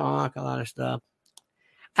going to talk a lot of stuff.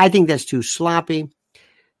 I think that's too sloppy.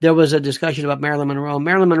 There was a discussion about Marilyn Monroe.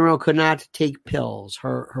 Marilyn Monroe could not take pills.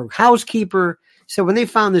 Her housekeeper said when they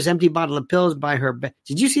found this empty bottle of pills by her bed,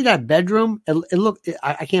 did you see that bedroom? It looked,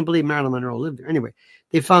 I can't believe Marilyn Monroe lived there. Anyway,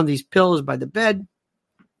 they found these pills by the bed.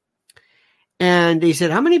 And they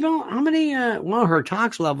said, her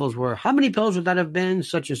tox levels were, how many pills would that have been?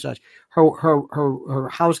 Such and such. Her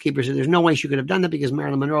housekeeper said there's no way she could have done that because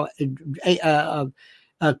Marilyn Monroe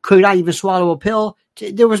could not even swallow a pill.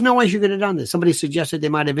 There was no way she could have done this. Somebody suggested they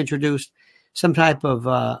might have introduced some type of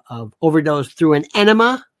overdose through an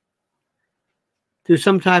enema, through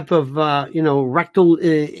some type of, rectal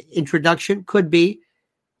introduction. Could be.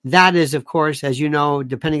 That is, of course, as you know,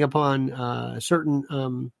 depending upon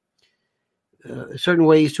certain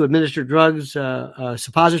ways to administer drugs,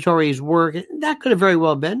 suppositories work. That could have very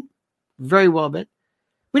well been.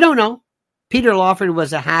 We don't know. Peter Lawford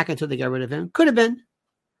was a hack until they got rid of him. Could have been.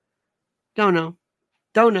 Don't know.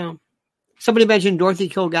 Somebody mentioned Dorothy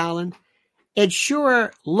Kilgallen. It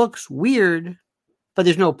sure looks weird, but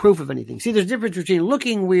there's no proof of anything. See, there's a difference between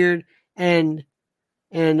looking weird and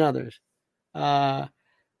others. But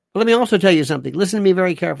let me also tell you something. Listen to me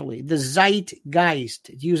very carefully. The zeitgeist,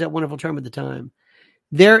 to use that wonderful term at the time,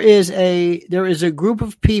 there is a group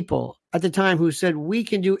of people at the time who said, we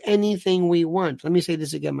can do anything we want. Let me say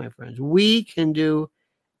this again, my friends. We can do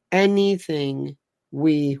anything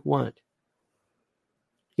we want.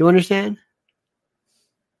 You understand?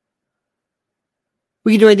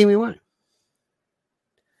 We can do anything we want.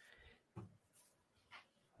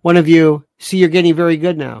 One of you, see, you're getting very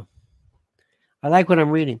good now. I like what I'm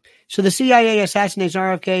reading. So the CIA assassinates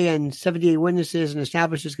RFK and 78 witnesses and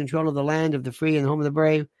establishes control of the land of the free and the home of the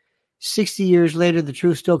brave. 60 years later, the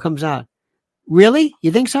truth still comes out. Really?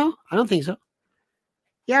 You think so? I don't think so.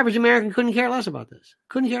 The average American couldn't care less about this.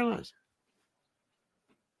 Couldn't care less.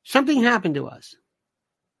 Something happened to us.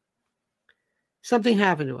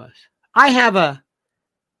 I have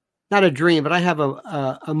not a dream, but I have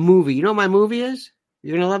a movie. You know what my movie is?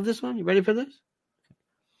 You're going to love this one? You ready for this?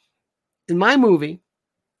 In my movie,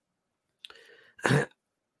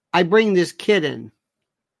 I bring this kid in.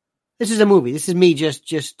 This is a movie. This is me just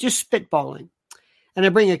spitballing. And I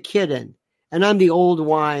bring a kid in. And I'm the old,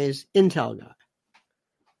 wise intel guy.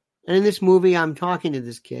 And in this movie, I'm talking to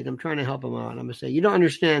this kid. I'm trying to help him out. I'm going to say, you don't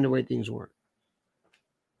understand the way things work.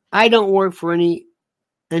 I don't work for any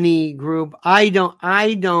group. I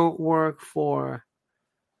don't work for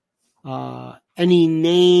any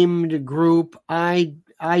named group. I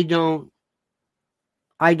don't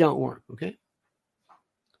work, okay?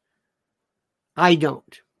 I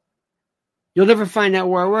don't. You'll never find out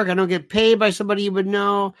where I work. I don't get paid by somebody you would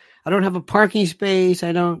know. I don't have a parking space.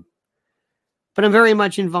 But I'm very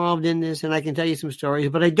much involved in this, and I can tell you some stories.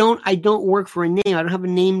 But I don't work for a name. I don't have a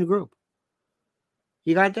named group.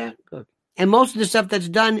 You got that? Good. And most of the stuff that's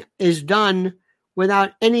done is done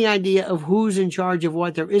without any idea of who's in charge of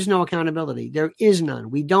what. There is no accountability. There is none.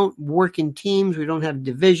 We don't work in teams. We don't have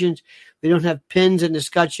divisions. We don't have pins and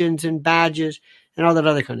discussions and badges and all that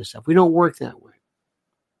other kind of stuff. We don't work that way.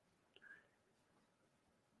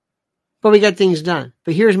 But we get things done.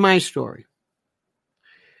 But here's my story.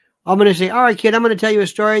 I'm going to say, all right, kid, I'm going to tell you a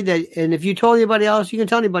story that, and if you told anybody else, you can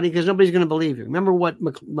tell anybody because nobody's going to believe you. Remember what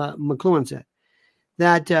McLuhan said,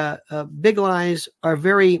 that big lies are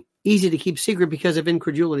very easy to keep secret because of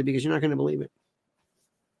incredulity, because you're not going to believe it.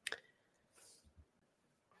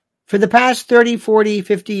 For the past 30, 40,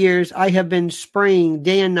 50 years, I have been spraying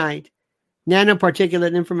day and night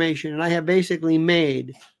nanoparticulate information, and I have basically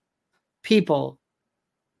made people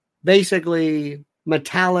basically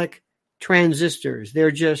metallic transistors.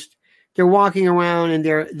 They're walking around and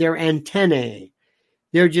they're antennae.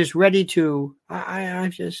 They're just ready to,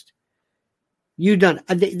 you done.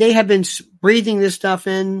 They have been breathing this stuff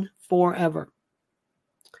in forever.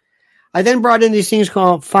 I then brought in these things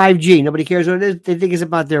called 5G. Nobody cares what it is. They think it's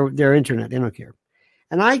about their internet. They don't care.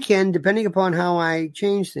 And I can, depending upon how I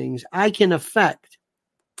change things, I can affect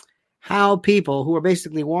how people who are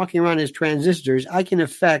basically walking around as transistors, I can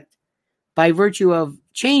affect by virtue of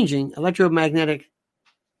changing electromagnetic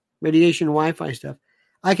radiation, Wi-Fi stuff,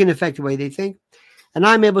 I can affect the way they think. And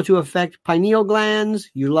I'm able to affect pineal glands.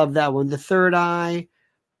 You love that one. The third eye,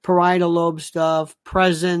 parietal lobe stuff,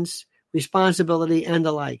 presence, responsibility, and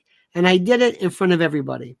the like. And I did it in front of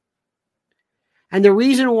everybody. And the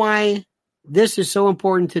reason why this is so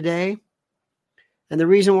important today, and the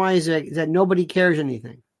reason why is that nobody cares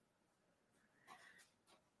anything.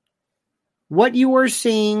 What you are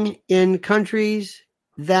seeing in countries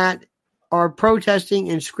that are protesting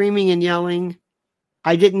and screaming and yelling,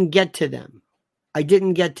 I didn't get to them.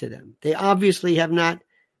 They obviously have not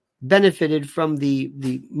benefited from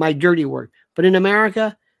my dirty work. But in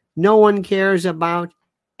America, no one cares about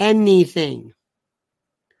anything.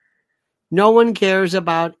 No one cares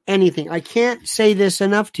about anything. I can't say this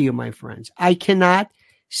enough to you, my friends. I cannot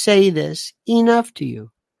say this enough to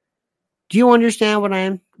you. Do you understand what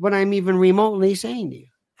I'm even remotely saying to you?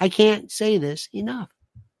 I can't say this enough.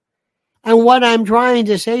 And what I'm trying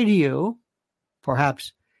to say to you,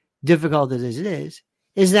 perhaps difficult as it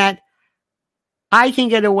is that I can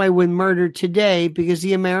get away with murder today because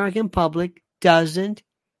the American public doesn't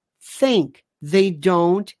think. They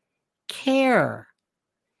don't care.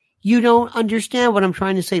 You don't understand what I'm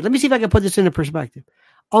trying to say. Let me see if I can put this into perspective.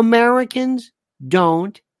 Americans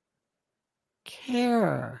don't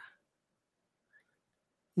care.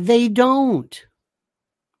 They don't.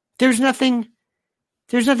 There's nothing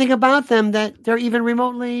about them that they're even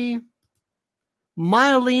remotely,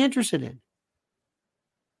 mildly interested in.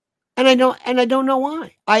 And I don't know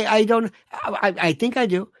why. I think I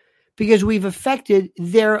do, because we've affected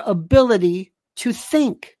their ability to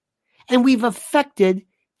think, and we've affected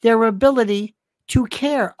their ability to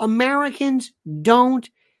care. Americans don't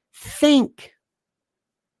think.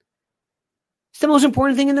 It's the most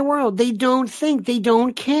important thing in the world. They don't think. They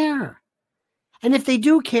don't care. And if they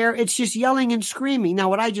do care, it's just yelling and screaming. Now,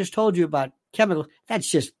 what I just told you about chemicals, that's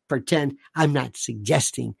just pretend. I'm not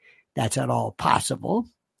suggesting that's at all possible.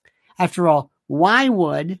 After all, why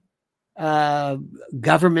would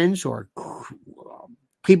governments or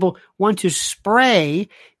people want to spray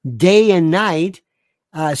day and night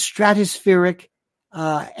stratospheric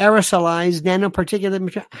aerosolized nanoparticulate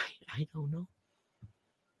material? I don't know.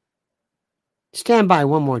 Stand by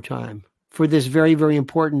one more time for this very, very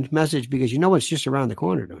important message, because you know it's just around the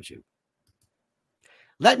corner, don't you?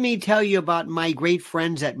 Let me tell you about my great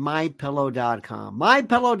friends at MyPillow.com.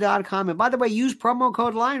 MyPillow.com. And by the way, use promo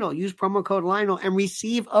code Lionel. Use promo code Lionel and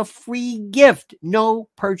receive a free gift. No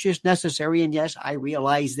purchase necessary. And yes, I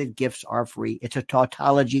realize that gifts are free. It's a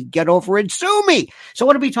tautology. Get over it. Sue me. So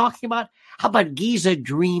what are we talking about? How about Giza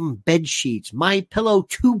Dream bed sheets, My Pillow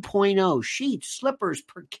 2.0, sheets, slippers,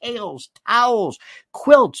 percales, towels,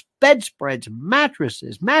 quilts, bedspreads,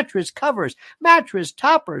 mattresses, mattress covers, mattress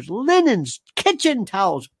toppers, linens, kitchen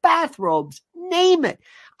towels, bathrobes, name it.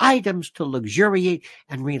 Items to luxuriate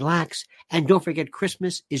and relax. And don't forget,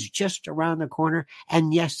 Christmas is just around the corner.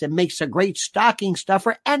 And yes, it makes a great stocking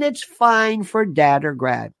stuffer, and it's fine for dad or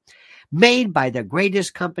grad. Made by the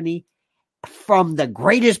greatest company from the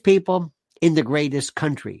greatest people in the greatest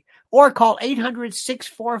country. Or call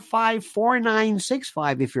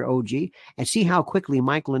 800-645-4965 if you're OG, and see how quickly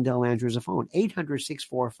Mike Lindell answers the phone.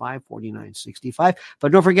 800-645-4965.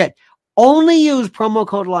 But don't forget, only use promo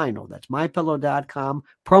code Lionel. That's MyPillow.com.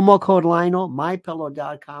 Promo code Lionel.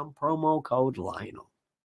 MyPillow.com. Promo code Lionel.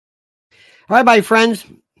 All right, my friends.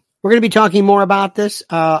 We're going to be talking more about this.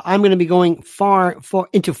 I'm going to be going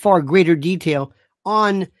into far greater detail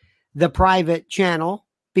on the private channel,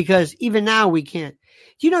 because even now we can't.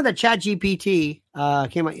 Do you know that ChatGPT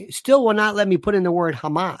came out, still will not let me put in the word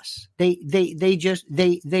Hamas? They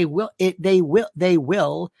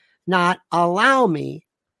will not allow me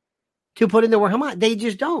to put in the word Hamas. They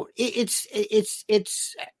just don't. It's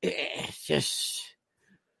just,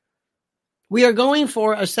 we are going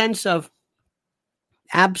for a sense of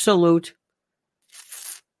absolute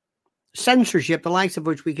censorship, the likes of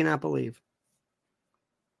which we cannot believe.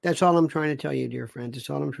 That's all I'm trying to tell you, dear friends. That's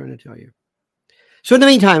all I'm trying to tell you. So in the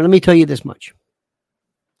meantime, let me tell you this much.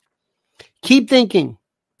 Keep thinking,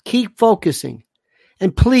 keep focusing,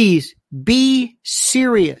 and please be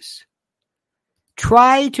serious.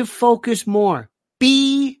 Try to focus more.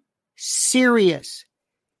 Be serious.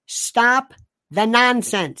 Stop the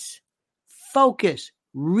nonsense. Focus,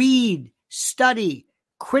 read, study,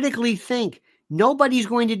 critically think. Nobody's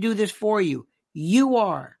going to do this for you. You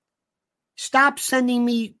are. Stop sending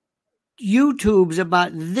me YouTubes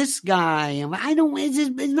about this guy.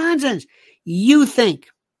 It's nonsense. You think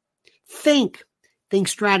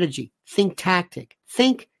strategy, think tactic,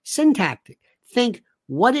 think syntactic, think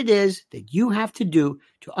what it is that you have to do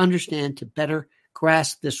to understand, to better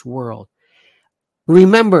grasp this world.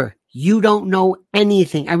 Remember, you don't know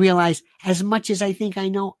anything. I realize as much as I think I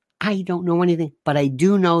know, I don't know anything, but I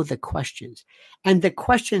do know the questions. And the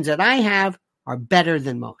questions that I have are better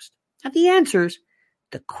than most. Not the answers,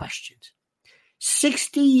 the questions.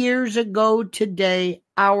 60 years ago today,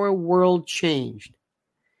 our world changed.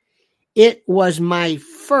 It was my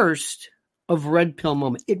first of red pill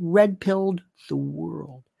moment. It red pilled the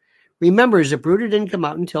world. Remember, Zapruder didn't come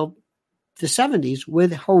out until the 70s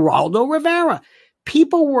with Geraldo Rivera.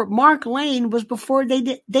 Mark Lane was before they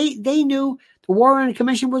did. They knew the Warren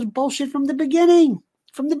Commission was bullshit from the beginning.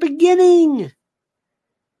 From the beginning.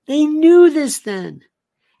 They knew this then.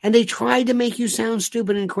 And they tried to make you sound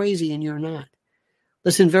stupid and crazy, and you're not.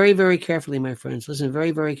 Listen very, very carefully, my friends. Listen very,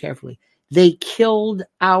 very carefully. They killed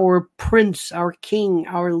our prince, our king,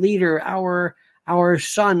 our leader, our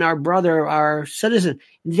son, our brother, our citizen.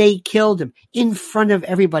 They killed him in front of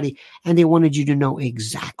everybody, and they wanted you to know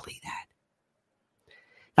exactly that.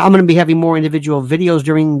 Now, I'm going to be having more individual videos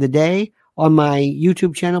during the day on my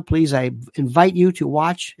YouTube channel. Please, I invite you to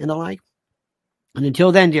watch and the like. And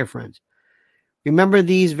until then, dear friends, remember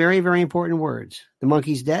these very, very important words. The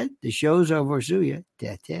monkey's dead. The show's over. Suya.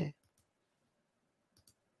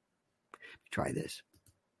 Try this.